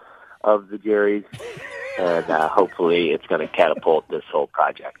power of the Jerry's, and hopefully it's going to catapult this whole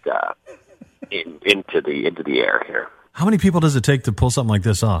project into the air here. How many people does it take to pull something like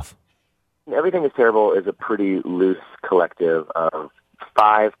this off? Everything is Terrible is a pretty loose collective of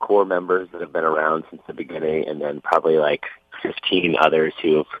 5 core members that have been around since the beginning, and then probably like 15 others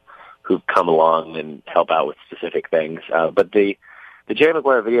who've come along and help out with specific things. But the Jerry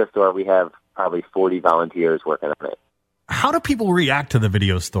Maguire video store, we have probably 40 volunteers working on it. How do people react to the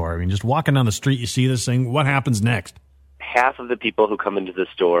video store? I mean, just walking down the street, you see this thing, what happens next? Half of the people who come into the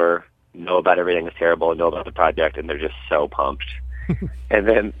store know about Everything is Terrible, know about the project, and they're just so pumped. And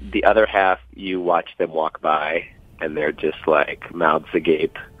then the other half, you watch them walk by, and they're just like mouths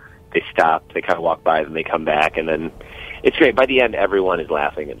agape. They stop, they kind of walk by, then they come back, and then it's great. By the end, everyone is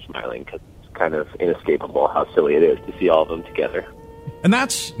laughing and smiling because it's kind of inescapable how silly it is to see all of them together. And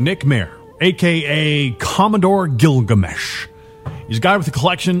that's Nick Mayer, a.k.a. Commodore Gilgamesh. He's a guy with a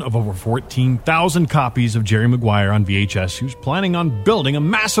collection of over 14,000 copies of Jerry Maguire on VHS who's planning on building a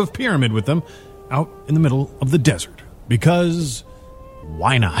massive pyramid with them out in the middle of the desert. Because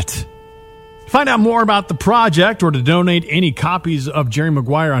why not? To find out more about the project or to donate any copies of Jerry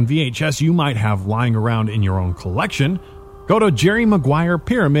Maguire on VHS you might have lying around in your own collection, go to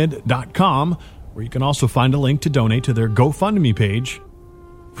jerrymaguirepyramid.com, where you can also find a link to donate to their GoFundMe page.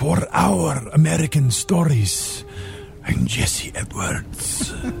 For Our American Stories, I'm Jesse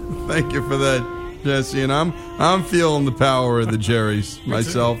Edwards. Thank you for that, Jesse. And I'm feeling the power of the Jerry's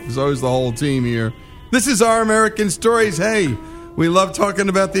myself. There's always the whole team here. This is Our American Stories. Hey, we love talking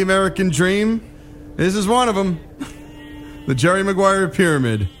about the American dream. This is one of them. The Jerry Maguire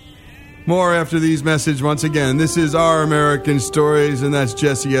Pyramid. More after these messages once again. This is Our American Stories, and that's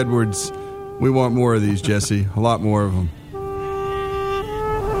Jesse Edwards. We want more of these, Jesse. A lot more of them.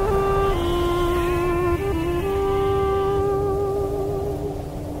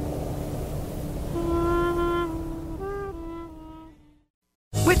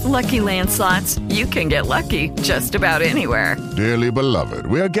 With Lucky Land Slots, you can get lucky just about anywhere. Dearly beloved,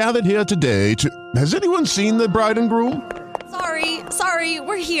 we are gathered here today to... Has anyone seen the bride and groom? Sorry,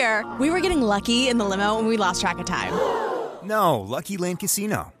 we're here. We were getting lucky in the limo and we lost track of time. No, Lucky Land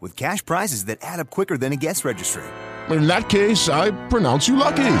Casino, with cash prizes that add up quicker than a guest registry. In that case, I pronounce you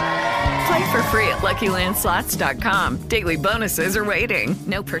lucky. Play for free at LuckyLandSlots.com. Daily bonuses are waiting.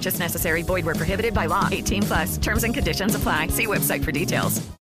 No purchase necessary. Void where prohibited by law. 18+. Terms and conditions apply. See website for details.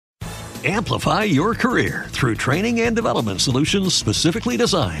 Amplify your career through training and development solutions specifically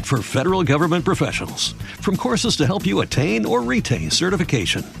designed for federal government professionals. From courses to help you attain or retain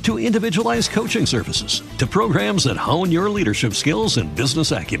certification, to individualized coaching services, to programs that hone your leadership skills and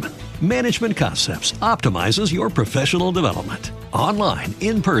business acumen, Management Concepts optimizes your professional development. Online,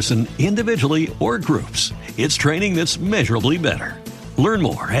 in person, individually, or groups, it's training that's measurably better. Learn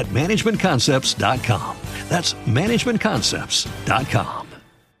more at managementconcepts.com. That's managementconcepts.com.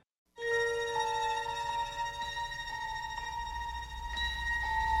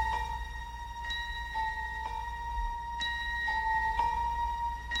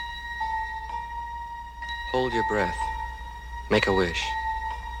 Hold your breath. Make a wish.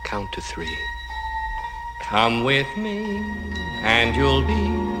 Count to 3. Come with me, and you'll be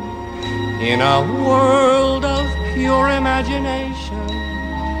in a world of pure imagination.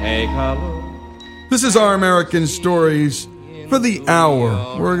 Take a look. This is Our American Stories. For the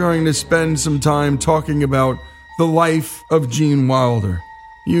hour, we're going to spend some time talking about the life of Gene Wilder.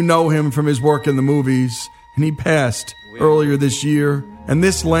 You know him from his work in the movies, and he passed earlier this year. And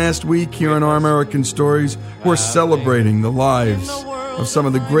this last week here on Our American Stories, we're celebrating the lives of some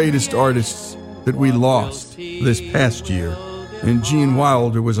of the greatest artists that we lost this past year. And Gene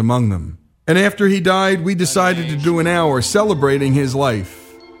Wilder was among them. And after he died, we decided to do an hour celebrating his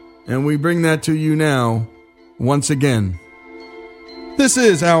life. And we bring that to you now, once again. This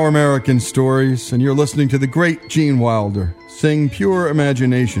is Our American Stories, and you're listening to the great Gene Wilder sing Pure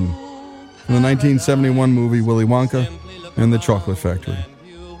Imagination from the 1971 movie Willy Wonka and the Chocolate Factory.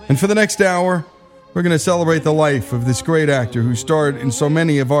 And for the next hour, we're going to celebrate the life of this great actor who starred in so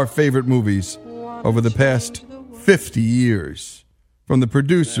many of our favorite movies over the past 50 years. From The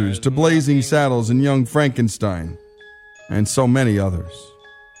Producers to Blazing Saddles and Young Frankenstein, and so many others.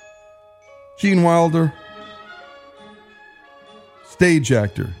 Gene Wilder, stage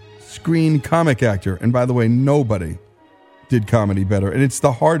actor, screen comic actor. And by the way, nobody did comedy better. And it's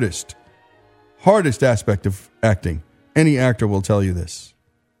the hardest aspect of acting. Any actor will tell you this.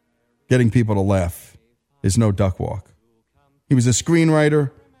 Getting people to laugh is no duck walk. He was a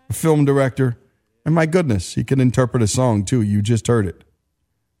screenwriter, a film director, and my goodness, he can interpret a song too. You just heard it.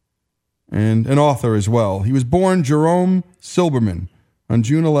 And an author as well. He was born Jerome Silberman on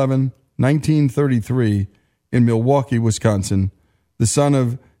June 11, 1933, in Milwaukee, Wisconsin, the son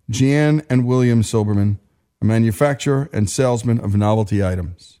of Jeanne and William Silberman, a manufacturer and salesman of novelty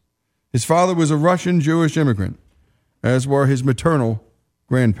items. His father was a Russian Jewish immigrant, as were his maternal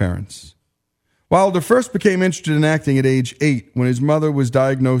grandparents. Wilder first became interested in acting at age 8 when his mother was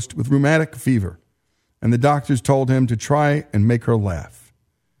diagnosed with rheumatic fever, and the doctors told him to try and make her laugh.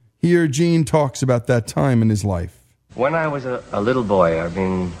 Here, Gene talks about that time in his life. When I was a little boy,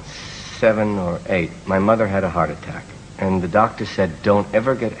 7 or 8, my mother had a heart attack, and the doctor said, don't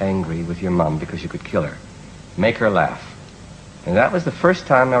ever get angry with your mom because you could kill her. Make her laugh. And that was the first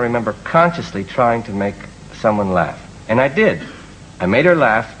time I remember consciously trying to make someone laugh. And I did. I made her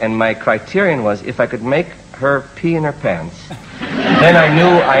laugh, and my criterion was if I could make her pee in her pants, then I knew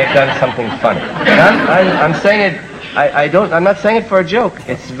I had done something funny. I'm saying it, I'm not saying it for a joke.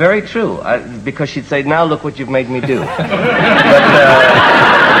 It's very true, because she'd say, now look what you've made me do.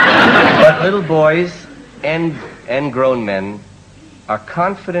 But little boys and grown men are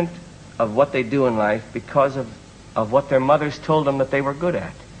confident of what they do in life because of what their mothers told them that they were good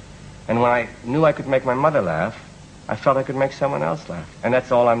at. And when I knew I could make my mother laugh, I felt I could make someone else laugh. And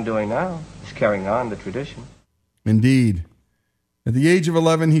that's all I'm doing now, is carrying on the tradition. Indeed. At the age of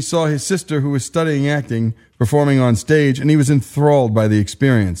 11, he saw his sister, who was studying acting, performing on stage, and he was enthralled by the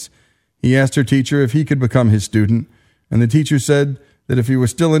experience. He asked her teacher if he could become his student, and the teacher said that if he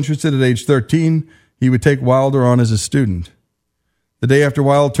was still interested at age 13, he would take Wilder on as a student. The day after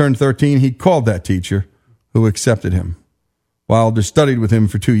Wilder turned 13, he called that teacher, who accepted him. Wilder studied with him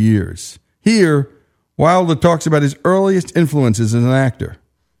for 2 years. Here, Wilder talks about his earliest influences as an actor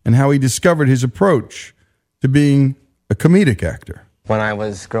and how he discovered his approach to being a comedic actor. When I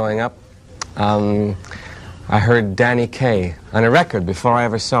was growing up, I heard Danny Kaye on a record before I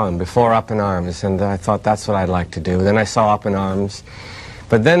ever saw him, before Up in Arms, and I thought that's what I'd like to do. Then I saw Up in Arms.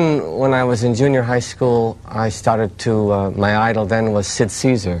 But then when I was in junior high school, I started to, my idol then was Sid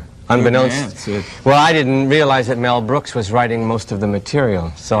Caesar. Unbeknownst, well, I didn't realize that Mel Brooks was writing most of the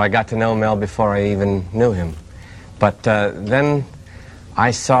material, so I got to know Mel before I even knew him. But then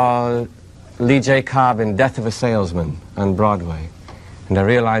I saw Lee J. Cobb in Death of a Salesman on Broadway, and I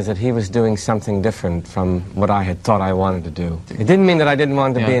realized that he was doing something different from what I had thought I wanted to do. It didn't mean that I didn't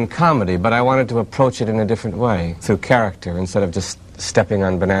want to be in comedy, but I wanted to approach it in a different way, through character, instead of just stepping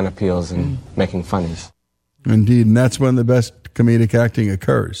on banana peels and making funnies. Indeed, and that's when the best comedic acting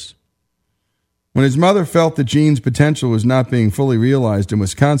occurs. When his mother felt that Gene's potential was not being fully realized in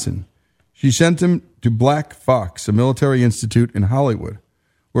Wisconsin, she sent him to Black Fox, a military institute in Hollywood,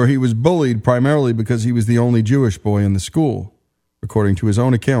 where he was bullied primarily because he was the only Jewish boy in the school, according to his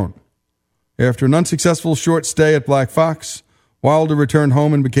own account. After an unsuccessful short stay at Black Fox, Wilder returned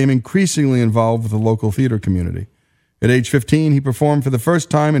home and became increasingly involved with the local theater community. At age 15, he performed for the first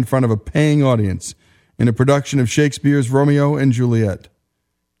time in front of a paying audience in a production of Shakespeare's Romeo and Juliet.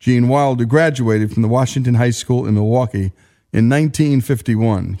 Gene Wilder graduated from the Washington High School in Milwaukee in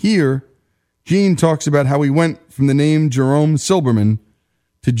 1951. Here, Gene talks about how he went from the name Jerome Silberman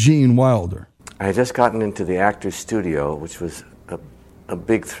to Gene Wilder. I had just gotten into the actor's studio, which was a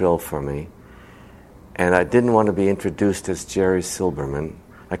big thrill for me, and I didn't want to be introduced as Jerry Silberman.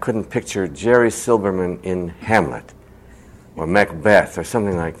 I couldn't picture Jerry Silberman in Hamlet or Macbeth or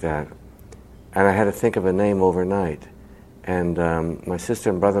something like that, and I had to think of a name overnight. And my sister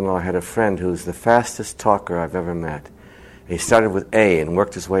and brother-in-law had a friend who's the fastest talker I've ever met. He started with A and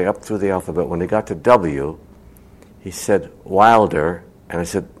worked his way up through the alphabet. When he got to W, he said Wilder, and I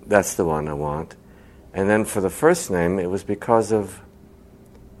said, that's the one I want. And then for the first name, it was because of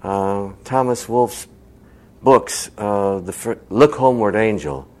Thomas Wolfe's books, Look Homeward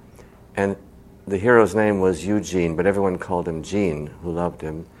Angel. And the hero's name was Eugene, but everyone called him Gene, who loved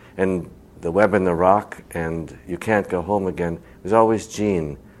him. And The Web and the Rock and You Can't Go Home Again, it was always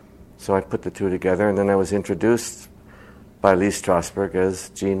Gene. So I put the two together, and then I was introduced by Lee Strasberg as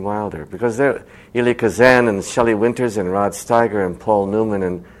Gene Wilder. Because there, Elie Kazan and Shelley Winters and Rod Steiger and Paul Newman,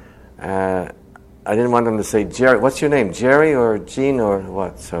 and I didn't want them to say, Jerry, what's your name, Jerry or Gene or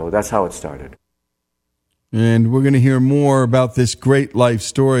what? So that's how it started. And we're going to hear more about this great life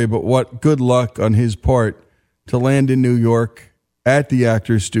story, but what good luck on his part to land in New York at the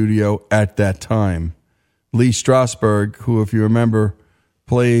Actors Studio at that time. Lee Strasberg, who, if you remember,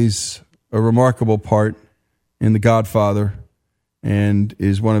 plays a remarkable part in The Godfather and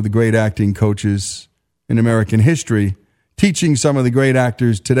is one of the great acting coaches in American history, teaching some of the great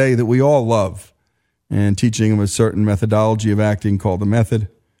actors today that we all love and teaching them a certain methodology of acting called the method.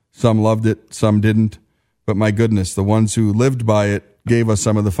 Some loved it, some didn't. But my goodness, the ones who lived by it gave us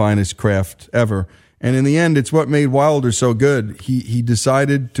some of the finest craft ever. And in the end, it's what made Wilder so good. He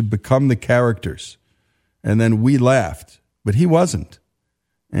decided to become the characters. And then we laughed, but he wasn't.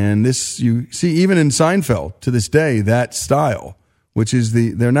 And this, you see, even in Seinfeld, to this day, that style, which is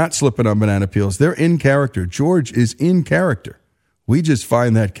they're not slipping on banana peels. They're in character. George is in character. We just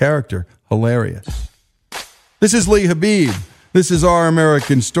find that character hilarious. This is Lee Habib. This is Our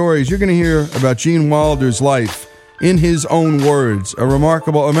American Stories. You're going to hear about Gene Wilder's life in his own words, a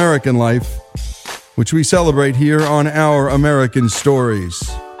remarkable American life, which we celebrate here on Our American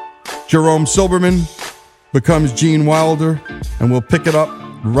Stories. Jerome Silberman becomes Gene Wilder, and we'll pick it up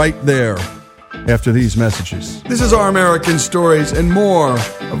right there after these messages. This is Our American Stories and more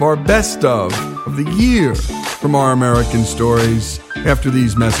of our best of the year from Our American Stories after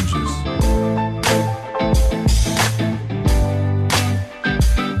these messages.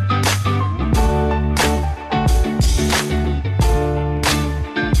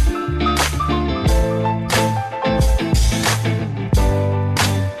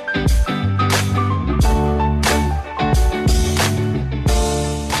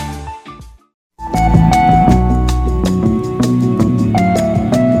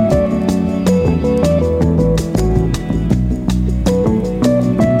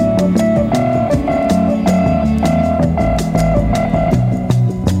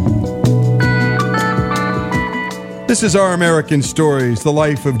 This is Our American Stories, the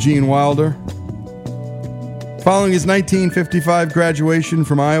life of Gene Wilder. Following his 1955 graduation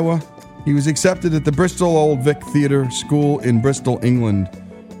from Iowa, he was accepted at the Bristol Old Vic Theatre School in Bristol, England.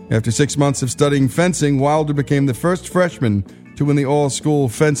 After 6 months of studying fencing, Wilder became the first freshman to win the all-school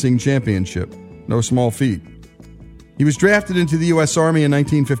fencing championship. No small feat. He was drafted into the U.S. Army in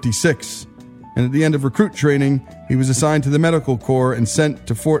 1956, and at the end of recruit training, he was assigned to the Medical Corps and sent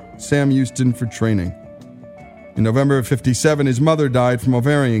to Fort Sam Houston for training. In November of 1957, his mother died from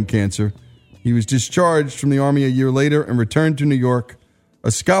ovarian cancer. He was discharged from the Army a year later and returned to New York.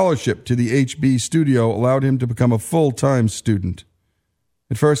 A scholarship to the HB studio allowed him to become a full-time student.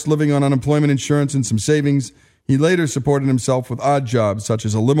 At first living on unemployment insurance and some savings, he later supported himself with odd jobs such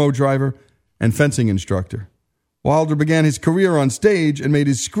as a limo driver and fencing instructor. Wilder began his career on stage and made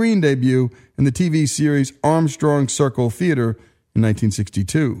his screen debut in the TV series Armstrong Circle Theater in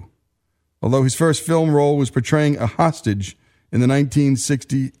 1962. Although his first film role was portraying a hostage in the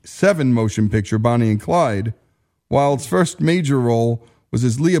 1967 motion picture Bonnie and Clyde, Wilde's first major role was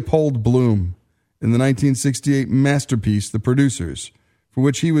as Leopold Bloom in the 1968 masterpiece The Producers, for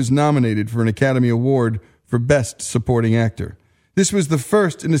which he was nominated for an Academy Award for Best Supporting Actor. This was the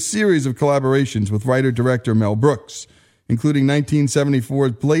first in a series of collaborations with writer-director Mel Brooks, including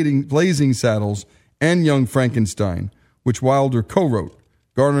 1974's Blazing Saddles and Young Frankenstein, which Wilder co-wrote,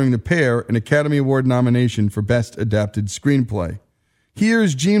 garnering the pair an Academy Award nomination for Best Adapted Screenplay.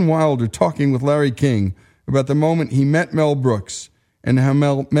 Here's Gene Wilder talking with Larry King about the moment he met Mel Brooks and how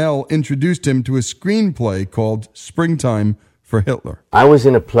Mel introduced him to a screenplay called Springtime for Hitler. I was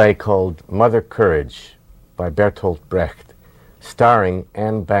in a play called Mother Courage by Bertolt Brecht, starring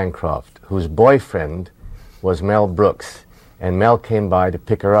Anne Bancroft, whose boyfriend was Mel Brooks, and Mel came by to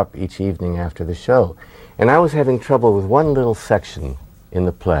pick her up each evening after the show. And I was having trouble with one little section in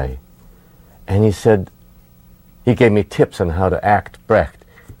the play, and he gave me tips on how to act Brecht.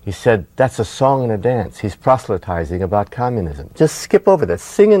 He said, that's a song and a dance. He's proselytizing about communism. Just skip over that,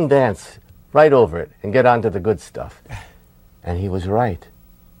 sing and dance right over it, and get on to the good stuff. And he was right.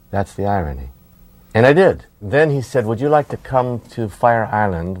 That's the irony. And I did. Then he said, would you like to come to Fire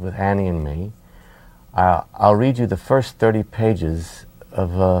Island with Annie and me? I'll read you the first 30 pages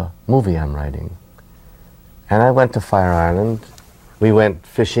of a movie I'm writing. And I went to Fire Island. We went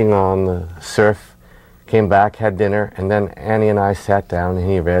fishing on the surf, came back, had dinner, and then Annie and I sat down and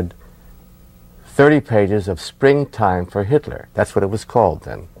he read 30 pages of Springtime for Hitler. That's what it was called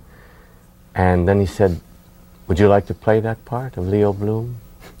then. And then he said, would you like to play that part of Leo Bloom?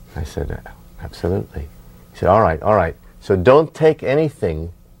 I said, absolutely. He said, all right. So don't take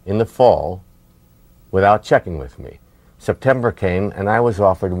anything in the fall without checking with me. September came and I was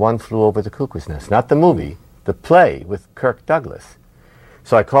offered One Flew Over the Cuckoo's Nest, not the movie, the play with Kirk Douglas.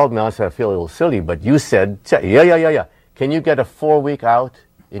 So I called Mel and said, I feel a little silly, but you said, yeah. Can you get a 4-week out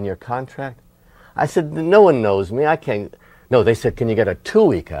in your contract? I said, no one knows me. I can't. No, they said, can you get a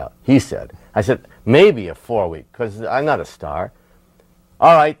 2-week out? He said. I said, maybe a 4-week, because I'm not a star.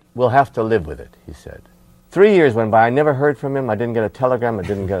 All right, we'll have to live with it, he said. 3 years went by. I never heard from him. I didn't get a telegram. I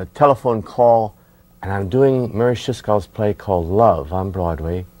didn't get a telephone call. And I'm doing Murray Shiskov's play called Love on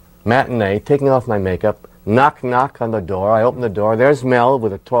Broadway. Matinee, taking off my makeup. Knock, knock on the door. I open the door. There's Mel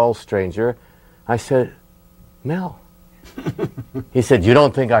with a tall stranger. I said, Mel. He said, you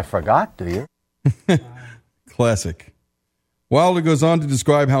don't think I forgot, do you? Classic. Wilder goes on to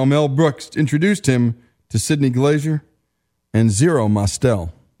describe how Mel Brooks introduced him to Sidney Glazier and Zero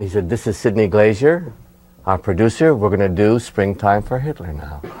Mostel. He said, this is Sidney Glazier, our producer. We're going to do Springtime for Hitler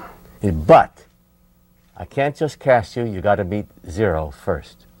now. But I can't just cast you. You got to meet Zero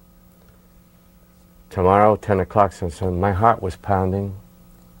first. Tomorrow, 10 o'clock, so my heart was pounding.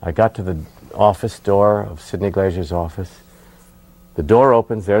 I got to the office door of Sidney Glazier's office. The door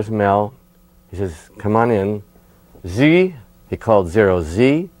opens. There's Mel. He says, come on in. Z, he called Zero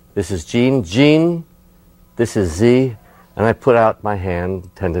Z. This is Gene. Gene, this is Z. And I put out my hand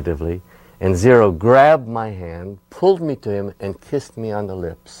tentatively. And Zero grabbed my hand, pulled me to him, and kissed me on the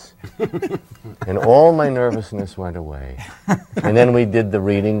lips. And all my nervousness went away. And then we did the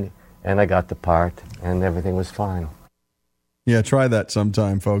reading, and I got the part, and everything was fine. Yeah, try that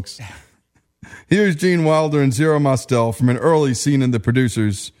sometime, folks. Here's Gene Wilder and Zero Mostel from an early scene in The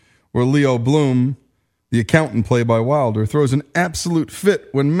Producers, where Leo Bloom, the accountant played by Wilder, throws an absolute fit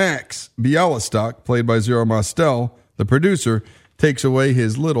when Max Bialystok, played by Zero Mostel, the producer, takes away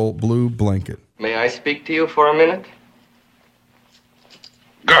his little blue blanket. May I speak to you for a minute?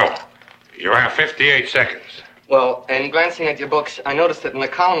 Go. You have 58 seconds. Well, in glancing at your books, I noticed that in the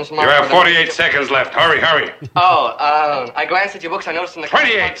columns You marked... have 48 seconds left. Hurry, hurry. I glanced at your books, I noticed in the...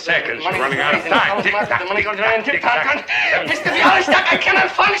 28 seconds. You're running out of time. Mr. Bialystok, I cannot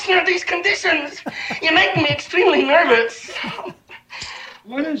function under these conditions. You're making me extremely nervous.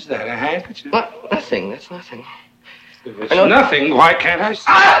 What is that, a handkerchief? What? Nothing, that's nothing. If it's nothing, why can't I see?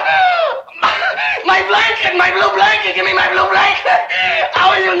 My blanket, my blue blanket. Give me my blue blanket.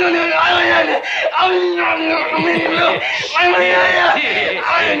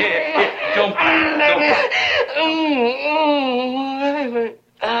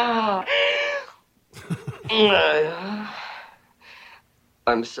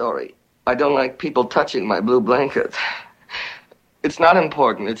 I'm sorry. I don't like people touching my blue blanket. It's not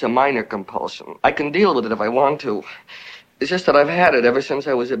important. It's a minor compulsion. I can deal with it if I want to. It's just that I've had it ever since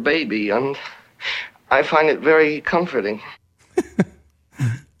I was a baby, and I find it very comforting.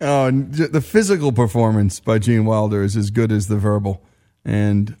 The physical performance by Gene Wilder is as good as the verbal.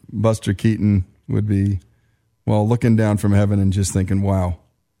 And Buster Keaton would be, well, looking down from heaven and just thinking, wow.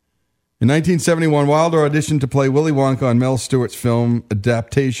 In 1971, Wilder auditioned to play Willy Wonka on Mel Stewart's film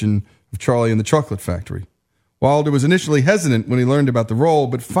adaptation of Charlie and the Chocolate Factory. Wilder was initially hesitant when he learned about the role,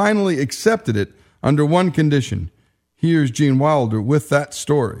 but finally accepted it under one condition. Here's Gene Wilder with that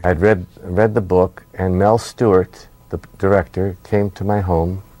story. I'd read the book, and Mel Stewart, the director, came to my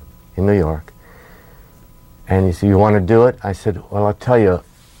home in New York. And he said, you want to do it? I said, well, I'll tell you,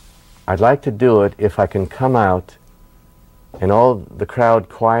 I'd like to do it if I can come out and all the crowd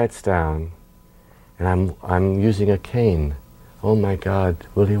quiets down and I'm using a cane. Oh my God,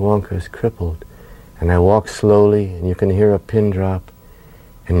 Willy Wonka is crippled. And I walk slowly, and you can hear a pin drop,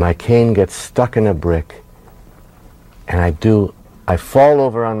 and my cane gets stuck in a brick, and I fall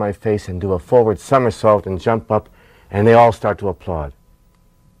over on my face and do a forward somersault and jump up, and they all start to applaud.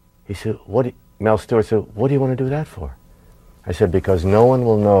 He said, Mel Stewart said, what do you want to do that for? I said, because no one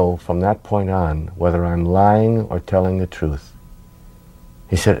will know from that point on whether I'm lying or telling the truth.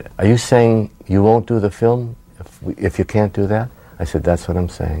 He said, are you saying you won't do the film if you can't do that? I said, that's what I'm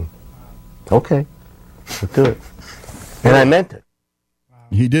saying. Okay. We'll do it. And I meant it.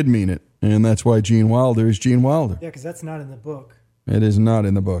 He did mean it, and that's why Gene Wilder is Gene Wilder. Yeah, because that's not in the book. It is not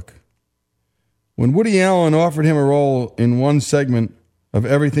in the book. When Woody Allen offered him a role in one segment of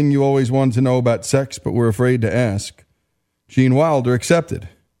Everything You Always Wanted to Know About Sex But Were Afraid to Ask, Gene Wilder accepted.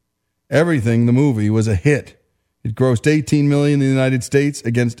 Everything, the movie, was a hit. It grossed $18 million in the United States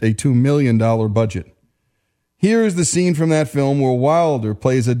against a $2 million budget. Here is the scene from that film where Wilder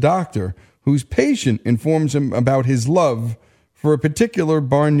plays a doctor whose patient informs him about his love for a particular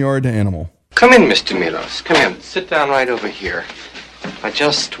barnyard animal. Come in, Mr. Milos. Come in. Sit down right over here. I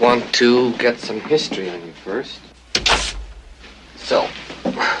just want to get some history on you first. So,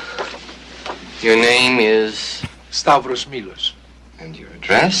 your name is? Stavros Milos. And your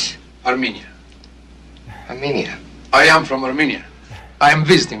address? Armenia. Armenia. I am from Armenia. I am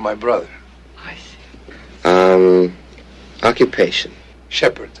visiting my brother. I see. Occupation?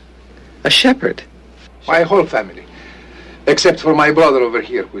 Shepherd. A shepherd? My whole family. Except for my brother over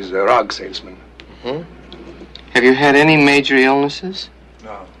here, who is a rug salesman. Mm-hmm. Have you had any major illnesses?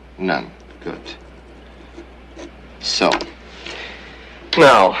 None. Good. So,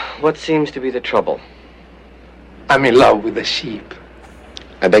 now, what seems to be the trouble? I'm in love with a sheep.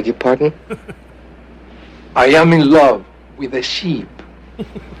 I beg your pardon? I am in love with a sheep.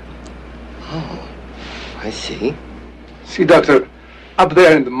 Oh, I see. See, Doctor, up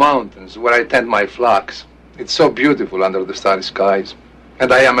there in the mountains where I tend my flocks, it's so beautiful under the starry skies.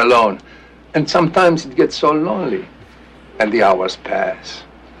 And I am alone. And sometimes it gets so lonely. And the hours pass.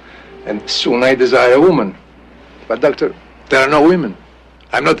 And soon I desire a woman. But, Doctor, there are no women.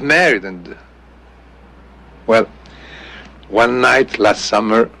 I'm not married and... Well, one night last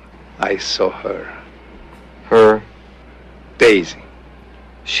summer, I saw her. Her? Daisy.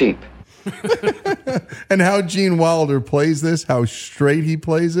 Sheep. And how Gene Wilder plays this, how straight he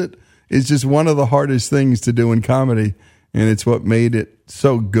plays it, is just one of the hardest things to do in comedy. And it's what made it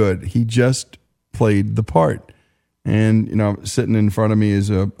so good. He just played the part. And, you know, sitting in front of me is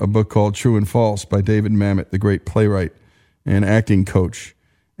a book called True and False by David Mamet, the great playwright and acting coach.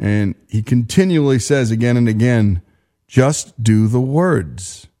 And he continually says again and again, just do the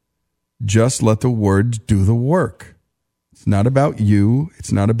words. Just let the words do the work. It's not about you.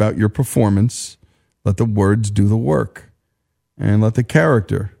 It's not about your performance. Let the words do the work. And let the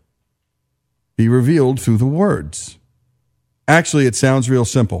character be revealed through the words. Actually, it sounds real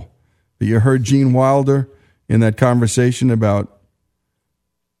simple. But you heard Gene Wilder in that conversation about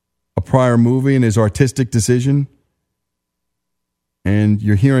a prior movie and his artistic decision. And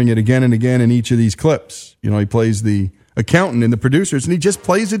you're hearing it again and again in each of these clips. You know, he plays the accountant and the producers, and he just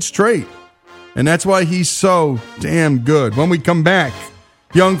plays it straight. And that's why he's so damn good. When we come back,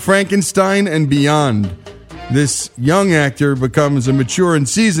 Young Frankenstein and beyond. This young actor becomes a mature and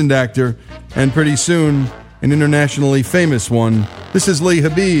seasoned actor, and pretty soon, an internationally famous one. This is Lee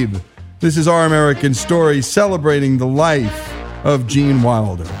Habib. This is Our American Story, celebrating the life of Gene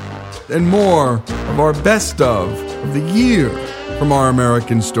Wilder. And more of our best of the year from Our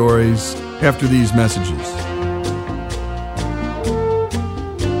American Stories after these messages.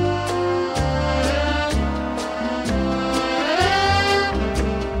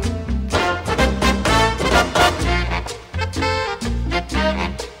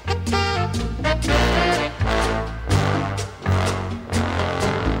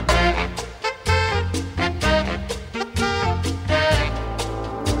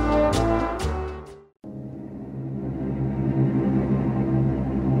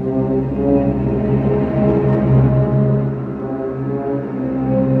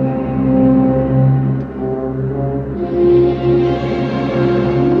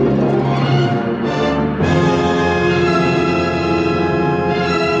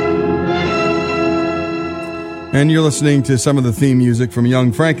 And you're listening to some of the theme music from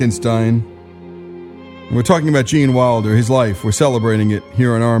Young Frankenstein. And we're talking about Gene Wilder, his life. We're celebrating it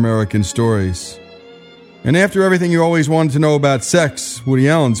here on Our American Stories. And after everything you always wanted to know about sex, Woody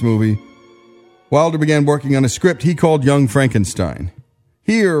Allen's movie, Wilder began working on a script he called Young Frankenstein.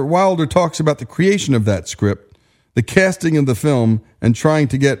 Here, Wilder talks about the creation of that script, the casting of the film, and trying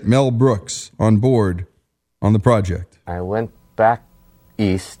to get Mel Brooks on board on the project. I went back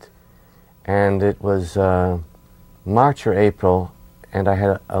east, and it was March or April, and I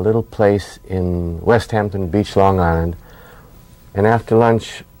had a little place in West Hampton Beach, Long Island. And after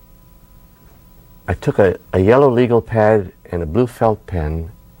lunch, I took a yellow legal pad and a blue felt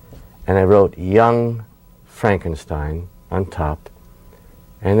pen, and I wrote Young Frankenstein on top.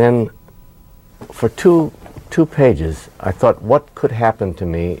 And then for two pages, I thought, what could happen to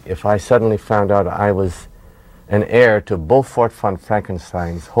me if I suddenly found out I was an heir to Beaufort von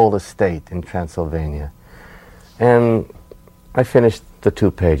Frankenstein's whole estate in Transylvania? And I finished the 2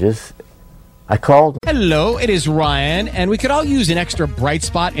 pages. I called. Hello, it is Ryan, and we could all use an extra bright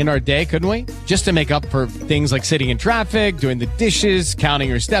spot in our day, couldn't we? Just to make up for things like sitting in traffic, doing the dishes, counting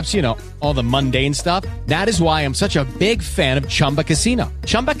your steps, you know, all the mundane stuff. That is why I'm such a big fan of Chumba Casino.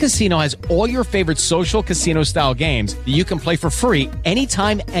 Chumba Casino has all your favorite social casino-style games that you can play for free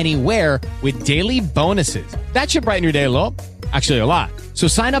anytime, anywhere with daily bonuses. That should brighten your day a little. Actually, a lot. So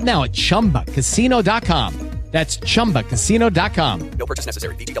sign up now at ChumbaCasino.com. That's ChumbaCasino.com. No purchase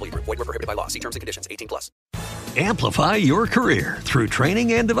necessary. VGW Group. Void where prohibited by law. See terms and conditions. 18+. Amplify your career through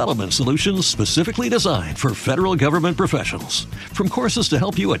training and development solutions specifically designed for federal government professionals. From courses to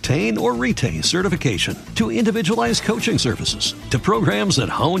help you attain or retain certification, to individualized coaching services, to programs that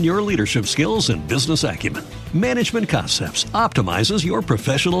hone your leadership skills and business acumen, Management Concepts optimizes your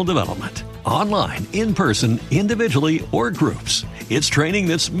professional development. Online, in person, individually, or groups, it's training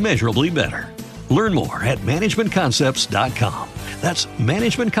that's measurably better. Learn more at managementconcepts.com. That's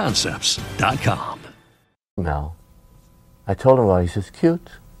managementconcepts.com. Mel, I told him, well, he says, cute.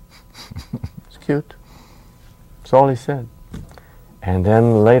 It's cute. That's all he said. And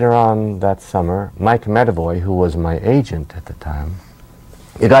then later on that summer, Mike Medavoy, who was my agent at the time,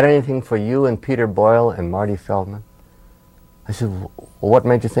 "You got anything for you and Peter Boyle and Marty Feldman?" I said, "Well, what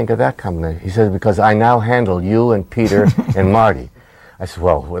made you think of that company?" He said, "Because I now handle you and Peter and Marty." I said,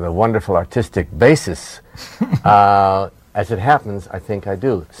 "Well, with a wonderful artistic basis, as it happens, I think I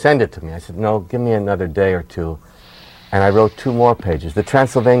do. Send it to me." I said, "No, give me another day or two." And I wrote 2 more pages. The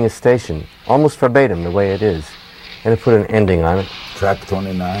Transylvania Station, almost verbatim the way it is. And I put an ending on it. Track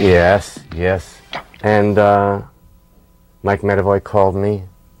 29? Yes, yes. And Mike Medavoy called me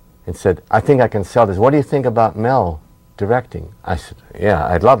and said, "I think I can sell this. What do you think about Mel directing?" I said, "Yeah,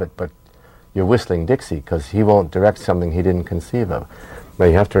 I'd love it, but you're whistling Dixie, because he won't direct something he didn't conceive of." But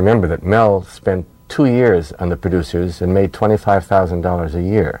you have to remember that Mel spent 2 years on The Producers and made $25,000 a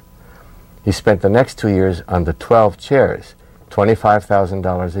year. He spent the next 2 years on The 12 Chairs,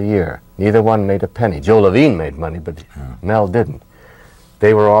 $25,000 a year. Neither one made a penny. Joe Levine made money, but Mel didn't.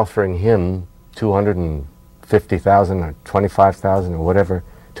 They were offering him $250,000 or $25,000 or whatever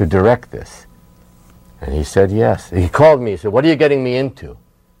to direct this. And he said yes. He called me. He said, "What are you getting me into?"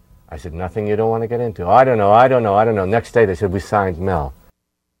 I said, "Nothing you don't want to get into." "I don't know. Next day they said, "We signed Mel."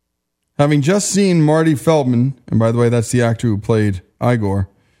 Having just seen Marty Feldman, and by the way, that's the actor who played Igor,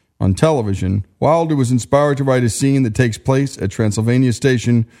 on television, Wilder was inspired to write a scene that takes place at Transylvania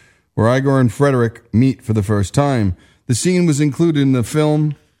Station, where Igor and Frederick meet for the first time. The scene was included in the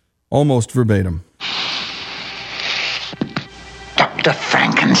film almost verbatim. Dr.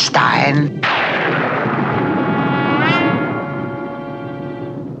 Frankenstein.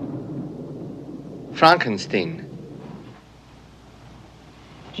 Frankenstein.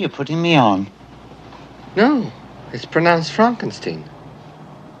 You're putting me on. No, it's pronounced Frankenstein.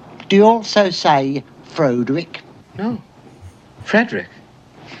 Do you also say Froderick? No, Frederick.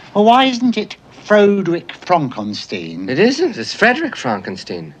 Well, why isn't it Froderick Frankenstein? It isn't. It's Frederick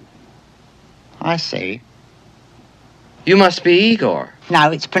Frankenstein. I see. You must be Igor.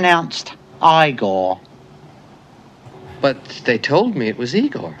 No, it's pronounced Igor. But they told me it was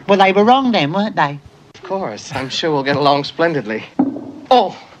Igor. Well, they were wrong then, weren't they? Of course. I'm sure we'll get along splendidly.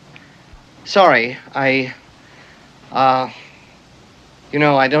 Oh, sorry. You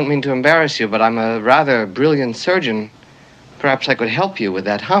know, I don't mean to embarrass you, but I'm a rather brilliant surgeon. Perhaps I could help you with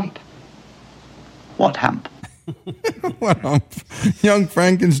that hump. What hump? What hump? Young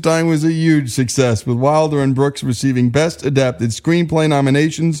Frankenstein was a huge success, with Wilder and Brooks receiving Best Adapted Screenplay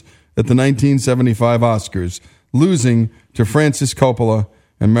nominations at the 1975 Oscars, losing to Francis Coppola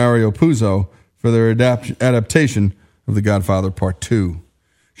and Mario Puzo for their adaptation of The Godfather Part 2.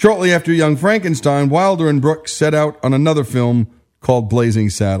 Shortly after Young Frankenstein, Wilder and Brooks set out on another film called Blazing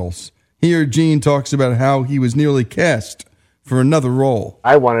Saddles. Here, Gene talks about how he was nearly cast for another role.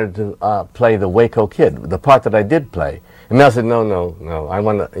 I wanted to play the Waco Kid, the part that I did play. And Mel said, no,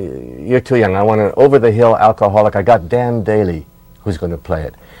 you're too young. I want an over-the-hill alcoholic. I got Dan Daly who's going to play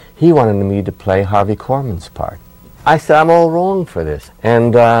it. He wanted me to play Harvey Korman's part. I said, I'm all wrong for this.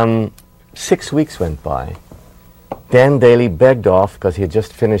 And 6 weeks went by. Dan Daly begged off because he had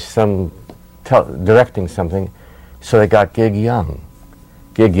just finished directing something, so they got Gig Young.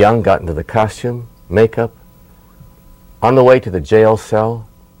 Gig Young got into the costume, makeup, on the way to the jail cell,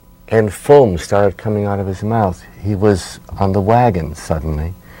 and foam started coming out of his mouth. He was on the wagon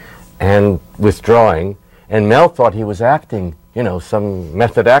suddenly and withdrawing, and Mel thought he was acting, some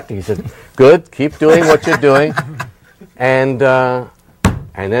method acting. He said, good, keep doing what you're doing. And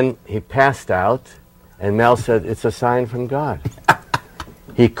then he passed out, and Mel said, it's a sign from God.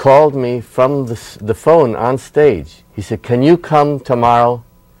 He called me from the phone on stage. He said, can you come tomorrow?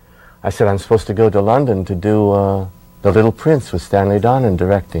 I said, I'm supposed to go to London to do The Little Prince with Stanley Donen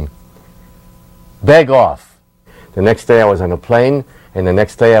directing. Beg off. The next day I was on a plane, and the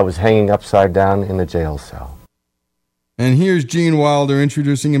next day I was hanging upside down in the jail cell. And here's Gene Wilder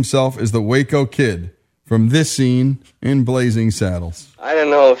introducing himself as the Waco Kid from this scene in Blazing Saddles. I don't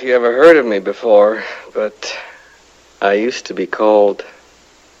know if you ever heard of me before, but I used to be called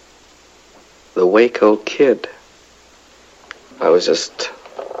the Waco Kid. I was just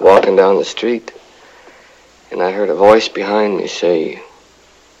walking down the street, and I heard a voice behind me say,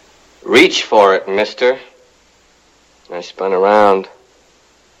 reach for it, mister. And I spun around,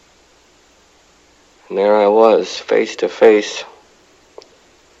 and there I was, face to face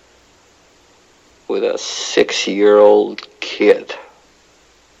with a 6-year-old kid.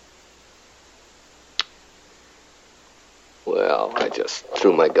 Well, I just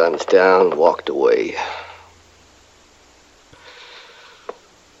threw my guns down and walked away.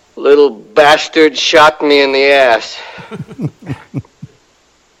 Little bastard shot me in the ass.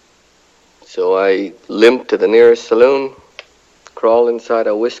 So I limped to the nearest saloon, crawled inside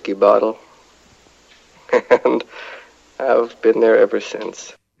a whiskey bottle, and I've been there ever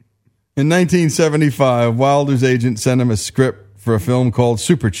since. In 1975, Wilder's agent sent him a script for a film called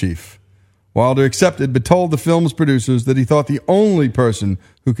Super Chief. Wilder accepted, but told the film's producers that he thought the only person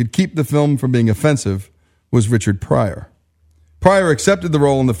who could keep the film from being offensive was Richard Pryor. Pryor accepted the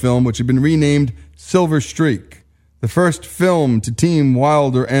role in the film, which had been renamed Silver Streak, the first film to team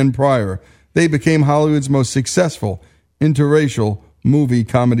Wilder and Pryor. They became Hollywood's most successful interracial movie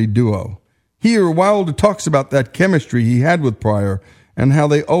comedy duo. Here, Wilder talks about that chemistry he had with Pryor and how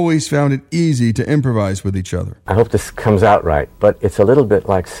they always found it easy to improvise with each other. I hope this comes out right, but it's a little bit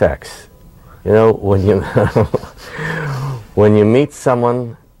like sex. You know, when you meet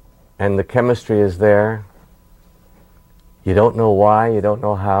someone and the chemistry is there, you don't know why, you don't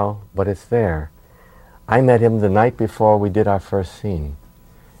know how, but it's there. I met him the night before we did our first scene.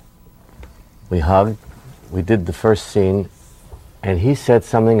 We hugged, we did the first scene, and he said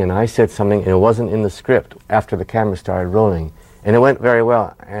something and I said something, and it wasn't in the script after the camera started rolling. And it went very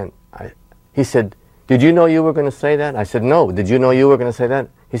well. And he said, "Did you know you were going to say that?" I said, "No." "Did you know you were going to say that?"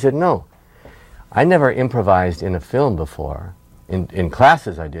 He said, "No." I never improvised in a film before. In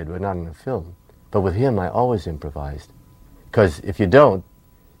classes I did, but not in a film. But with him, I always improvised. Because if you don't,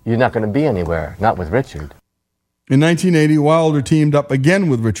 you're not going to be anywhere, not with Richard. In 1980, Wilder teamed up again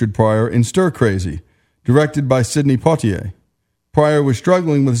with Richard Pryor in Stir Crazy, directed by Sidney Poitier. Pryor was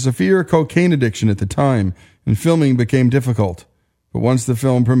struggling with severe cocaine addiction at the time, and filming became difficult. But once the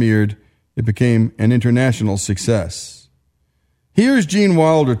film premiered, it became an international success. Here's Gene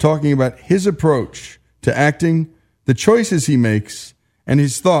Wilder talking about his approach to acting, the choices he makes, and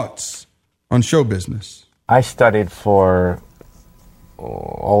his thoughts on show business. I studied for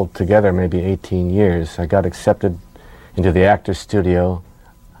altogether maybe 18 years. I got accepted into the actor's studio.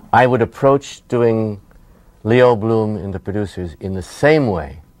 I would approach doing Leo Bloom in The Producers in the same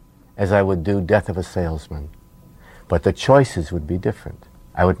way as I would do Death of a Salesman. But the choices would be different.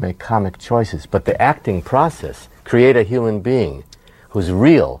 I would make comic choices. But the acting process, create a human being who's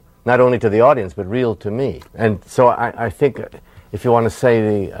real, not only to the audience, but real to me. And so I think if you want to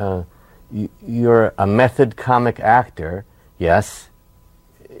say you're a method comic actor, yes,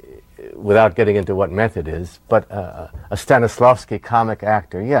 without getting into what method is, but a Stanislavski comic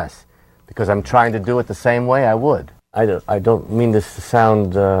actor, yes, because I'm trying to do it the same way I would. I don't mean this to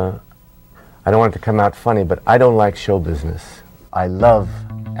sound, I don't want it to come out funny, but I don't like show business. I love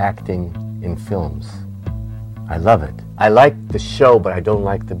acting in films. I love it. I like the show, but I don't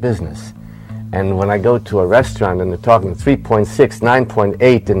like the business. And when I go to a restaurant and they're talking 3.6,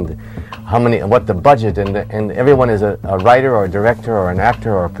 9.8, and how many, what the budget, and everyone is a writer or a director or an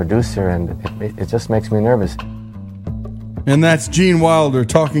actor or a producer, and it just makes me nervous. And that's Gene Wilder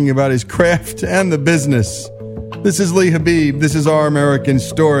talking about his craft and the business. This is Lee Habib. This is Our American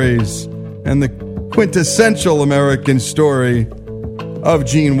Stories, and the quintessential American story of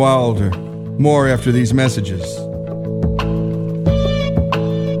Gene Wilder. More after these messages.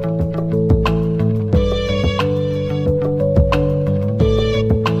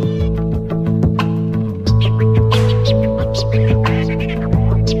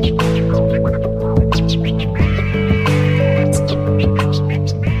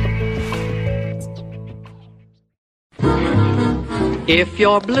 If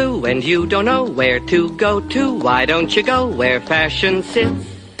you're blue and you don't know where to go to, why don't you go where fashion sits?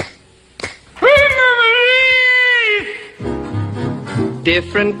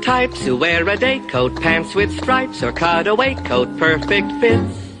 Different types who wear a day coat, pants with stripes, or cutaway coat, perfect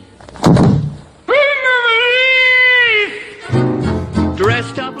fits.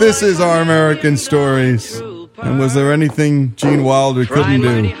 Dressed up. This is Our American Stories. And was there anything Gene Wilder couldn't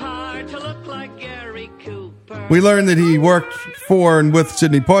do? We learned that he worked for and with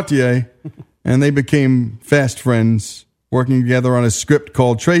Sidney Poitier, and they became fast friends, working together on a script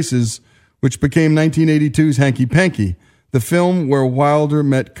called Traces, which became 1982's Hanky Panky, the film where Wilder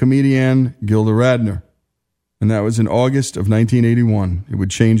met comedian Gilda Radner. And that was in August of 1981. It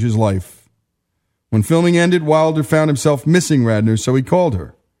would change his life. When filming ended, Wilder found himself missing Radner, so he called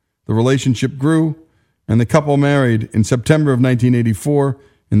her. The relationship grew, and the couple married in September of 1984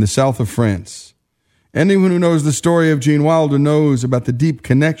 in the south of France. Anyone who knows the story of Gene Wilder knows about the deep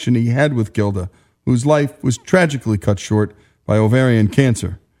connection he had with Gilda, whose life was tragically cut short by ovarian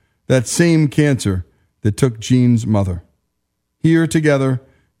cancer. That same cancer that took Gene's mother. Here together,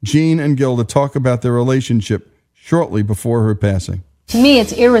 Gene and Gilda talk about their relationship shortly before her passing. To me,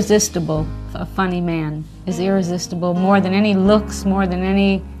 it's irresistible. A funny man is irresistible more than any looks, more than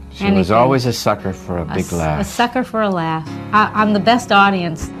any She was always a sucker for a big laugh. A sucker for a laugh. I'm the best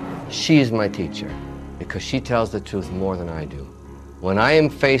audience She is my teacher because she tells the truth more than I do. When I am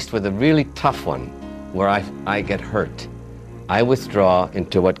faced with a really tough one where I get hurt, I withdraw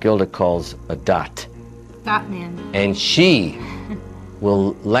into what Gilda calls a dot. Dot man. And she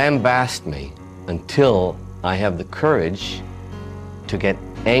will lambast me until I have the courage to get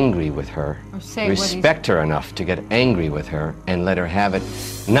angry with her, respect her enough to get angry with her and let her have it,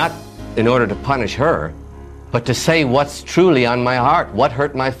 not in order to punish her, but to say what's truly on my heart, what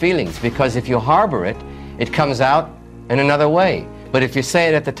hurt my feelings. Because if you harbor it, it comes out in another way. But if you say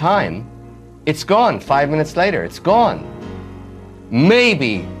it at the time, it's gone. 5 minutes later, it's gone.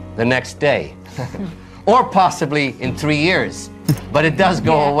 Maybe the next day, or possibly in 3 years, but it does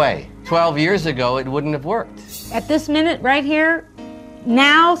go away. 12 years ago, it wouldn't have worked. At this minute, right here,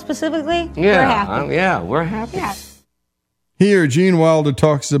 now specifically, we're happy. We're happy. Yeah. Here, Gene Wilder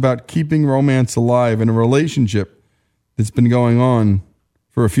talks about keeping romance alive in a relationship that's been going on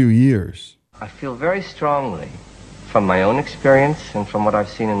for a few years. I feel very strongly, from my own experience and from what I've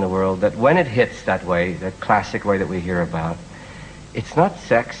seen in the world, that when it hits that way, that classic way that we hear about, it's not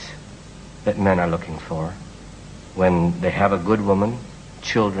sex that men are looking for. When they have a good woman,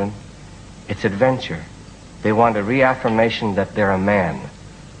 children, it's adventure. They want a reaffirmation that they're a man.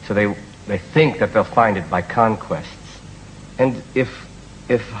 So they think that they'll find it by conquests. And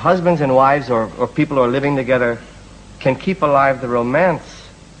if husbands and wives or people who are living together can keep alive the romance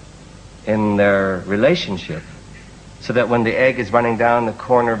in their relationship, so that when the egg is running down the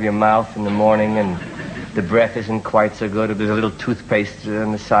corner of your mouth in the morning and the breath isn't quite so good, or there's a little toothpaste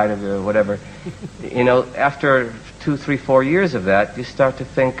on the side of it or whatever, you know, after 2, 3, 4 years of that, you start to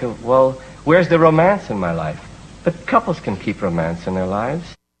think of, well, where's the romance in my life? But couples can keep romance in their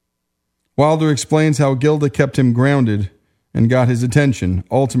lives. Wilder explains how Gilda kept him grounded and got his attention,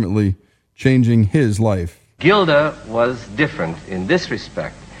 ultimately changing his life. Gilda was different in this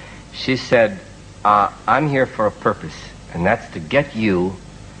respect. She said, I'm here for a purpose, and that's to get you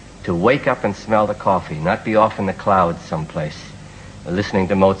to wake up and smell the coffee, not be off in the clouds someplace, listening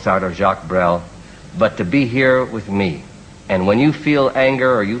to Mozart or Jacques Brel, but to be here with me. And when you feel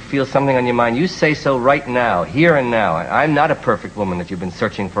anger or you feel something on your mind, you say so right now, here and now. I'm not a perfect woman that you've been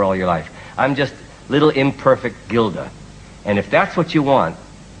searching for all your life. I'm just little imperfect Gilda. And if that's what you want,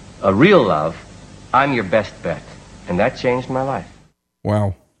 a real love, I'm your best bet. And that changed my life.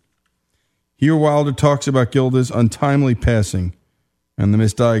 Wow. Here Wilder talks about Gilda's untimely passing and the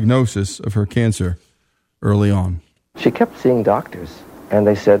misdiagnosis of her cancer early on. She kept seeing doctors, and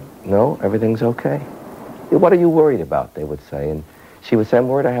they said, no, everything's okay. What are you worried about, they would say. And she would say, I'm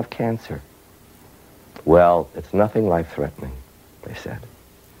worried I have cancer. Well, it's nothing life-threatening, they said.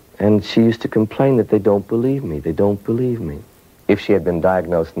 And she used to complain that they don't believe me, they don't believe me. If she had been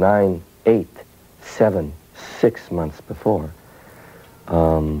diagnosed 9, 8, 7, 6 months before,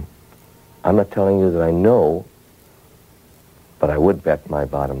 I'm not telling you that I know, but I would bet my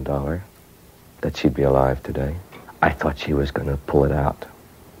bottom dollar that she'd be alive today. I thought she was going to pull it out.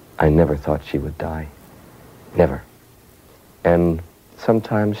 I never thought she would die. Never. And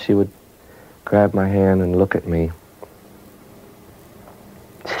sometimes she would grab my hand and look at me,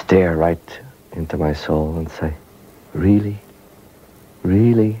 stare right into my soul and say, really?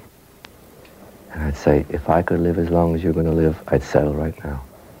 Really? And I'd say, if I could live as long as you're going to live, I'd settle right now.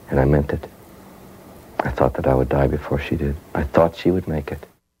 And I meant it. I thought that I would die before she did. I thought she would make it.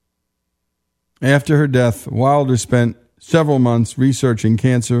 After her death, Wilder spent several months researching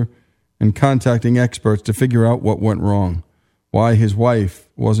cancer and contacting experts to figure out what went wrong, why his wife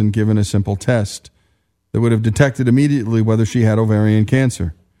wasn't given a simple test that would have detected immediately whether she had ovarian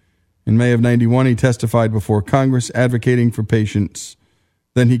cancer. In May of '91, he testified before Congress advocating for patients.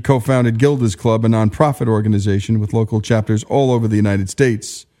 Then he co-founded Gilda's Club, a nonprofit organization with local chapters all over the United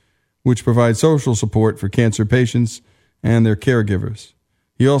States, which provides social support for cancer patients and their caregivers.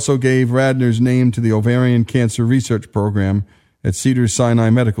 He also gave Radnor's name to the Ovarian Cancer Research Program at Cedars-Sinai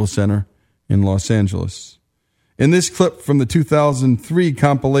Medical Center in Los Angeles. In this clip from the 2003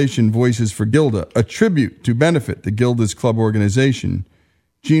 compilation Voices for Gilda, a tribute to benefit the Gilda's Club organization,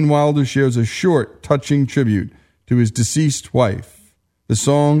 Gene Wilder shares a short, touching tribute to his deceased wife. The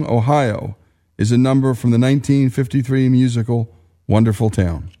song, Ohio, is a number from the 1953 musical Wonderful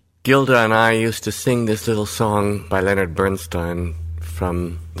Town. Gilda and I used to sing this little song by Leonard Bernstein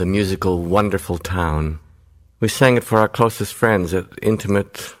from the musical Wonderful Town. We sang it for our closest friends at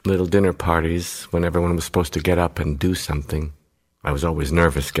intimate little dinner parties when everyone was supposed to get up and do something. I was always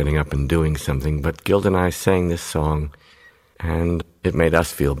nervous getting up and doing something, but Gilda and I sang this song, and it made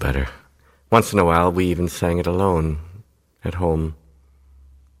us feel better. Once in a while, we even sang it alone at home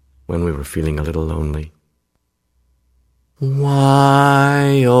when we were feeling a little lonely.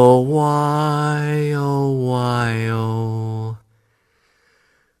 Why, oh, why, oh, why, oh,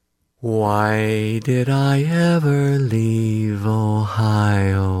 why did I ever leave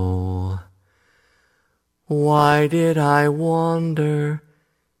Ohio? Why did I wander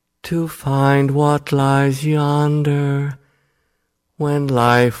to find what lies yonder when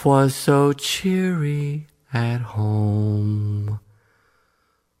life was so cheery at home?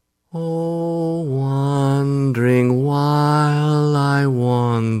 Oh, wandering while I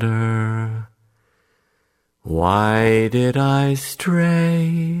wander, why did I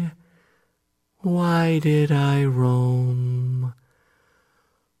stray? Why did I roam?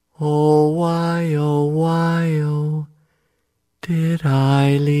 Oh, why, oh, did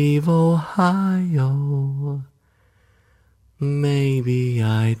I leave Ohio? Maybe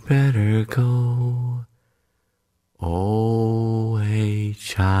I'd better go. O-H-I-O.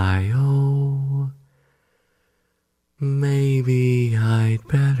 Maybe I'd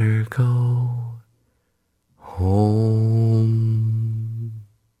better go home.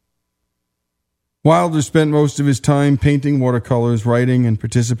 Wilder spent most of his time painting watercolors, writing, and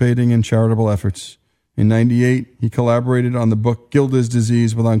participating in charitable efforts. In 1998, he collaborated on the book Gilda's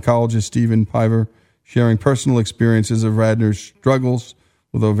Disease with oncologist Stephen Piver, sharing personal experiences of Radner's struggles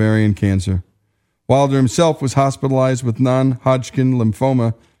with ovarian cancer. Wilder himself was hospitalized with non-Hodgkin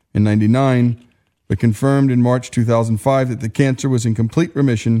lymphoma in 1999, but confirmed in March 2005 that the cancer was in complete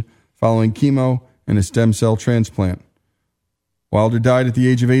remission following chemo and a stem cell transplant. Wilder died at the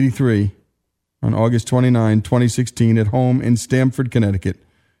age of 83 on August 29, 2016, at home in Stamford, Connecticut,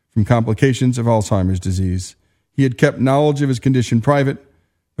 from complications of Alzheimer's disease. He had kept knowledge of his condition private,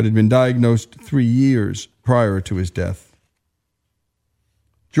 but had been diagnosed 3 years prior to his death.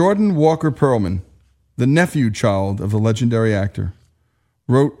 Jordan Walker Perlman, the nephew child of the legendary actor,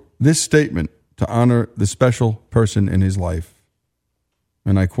 wrote this statement to honor the special person in his life.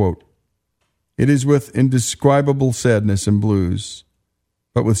 And I quote, "It is with indescribable sadness and blues,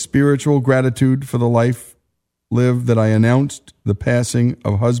 but with spiritual gratitude for the life lived that I announced the passing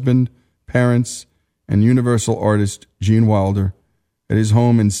of husband, parents, and universal artist Gene Wilder at his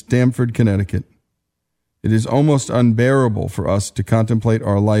home in Stamford, Connecticut. It is almost unbearable for us to contemplate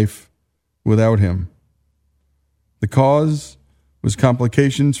our life without him. The cause was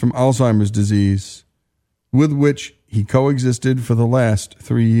complications from Alzheimer's disease, with which he coexisted for the last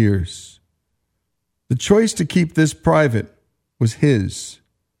 3 years. The choice to keep this private was his,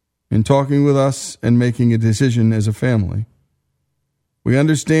 in talking with us and making a decision as a family. We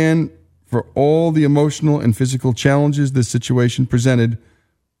understand for all the emotional and physical challenges this situation presented,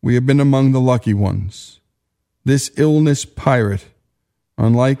 we have been among the lucky ones. This illness pirate,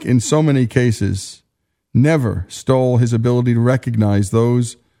 unlike in so many cases, never stole his ability to recognize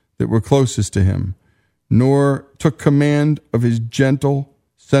those that were closest to him, nor took command of his gentle,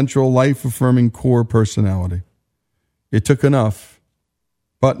 central, life-affirming core personality. It took enough,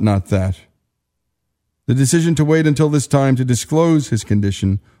 but not that. The decision to wait until this time to disclose his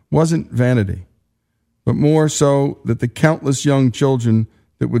condition wasn't vanity, but more so that the countless young children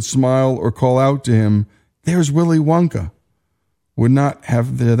that would smile or call out to him, 'There's Willy Wonka,' would not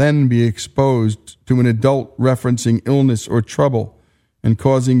have to then be exposed to an adult referencing illness or trouble and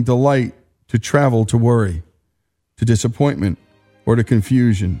causing delight to travel to worry, to disappointment, or to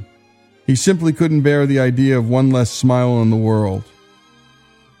confusion. He simply couldn't bear the idea of one less smile in the world.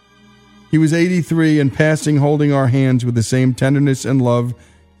 He was 83 and passing, holding our hands with the same tenderness and love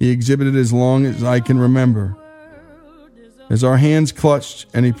he exhibited as long as I can remember. As our hands clutched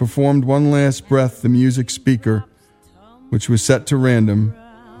and he performed one last breath, the music speaker, which was set to random,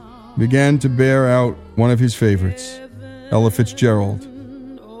 began to bear out one of his favorites, Ella Fitzgerald.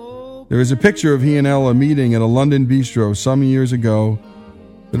 There is a picture of he and Ella meeting at a London bistro some years ago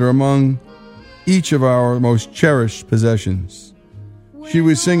that are among each of our most cherished possessions. She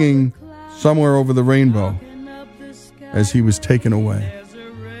was singing Somewhere Over the Rainbow as he was taken away.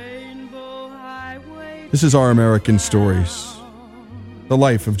 This is Our American Stories, the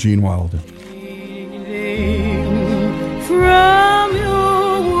life of Gene Wilder. From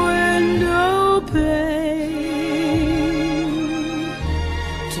your window pane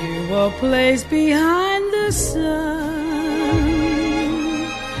to a place behind the sun,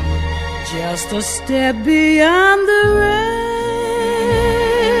 just a step beyond the rain,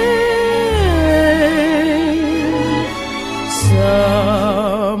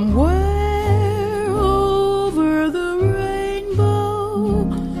 somewhere over the rainbow,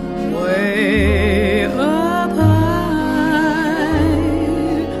 way up high,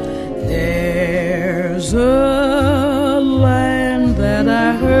 there's a land that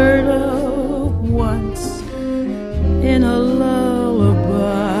I heard of once in a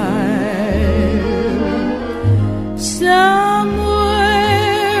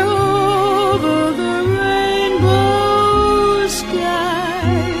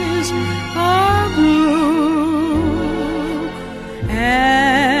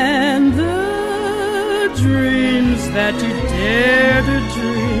the dreams that you dare to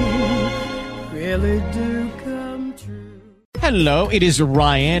dream really do come true. Hello, it is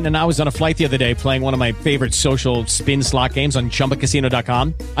Ryan, and I was on a flight the other day playing one of my favorite social spin slot games on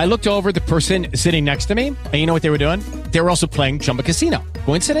ChumbaCasino.com. I looked over at the person sitting next to me, and you know what they were doing? They were also playing Chumba Casino.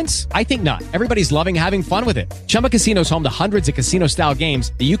 Coincidence? I think not. Everybody's loving having fun with it. Chumba Casino is home to hundreds of casino-style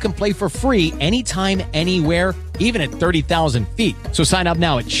games that you can play for free anytime, anywhere, even at 30,000 feet. So sign up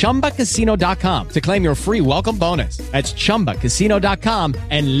now at ChumbaCasino.com to claim your free welcome bonus. That's ChumbaCasino.com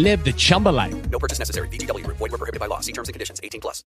and live the Chumba life. No purchase necessary. VGW. Void where prohibited by law. See terms and conditions. 18+.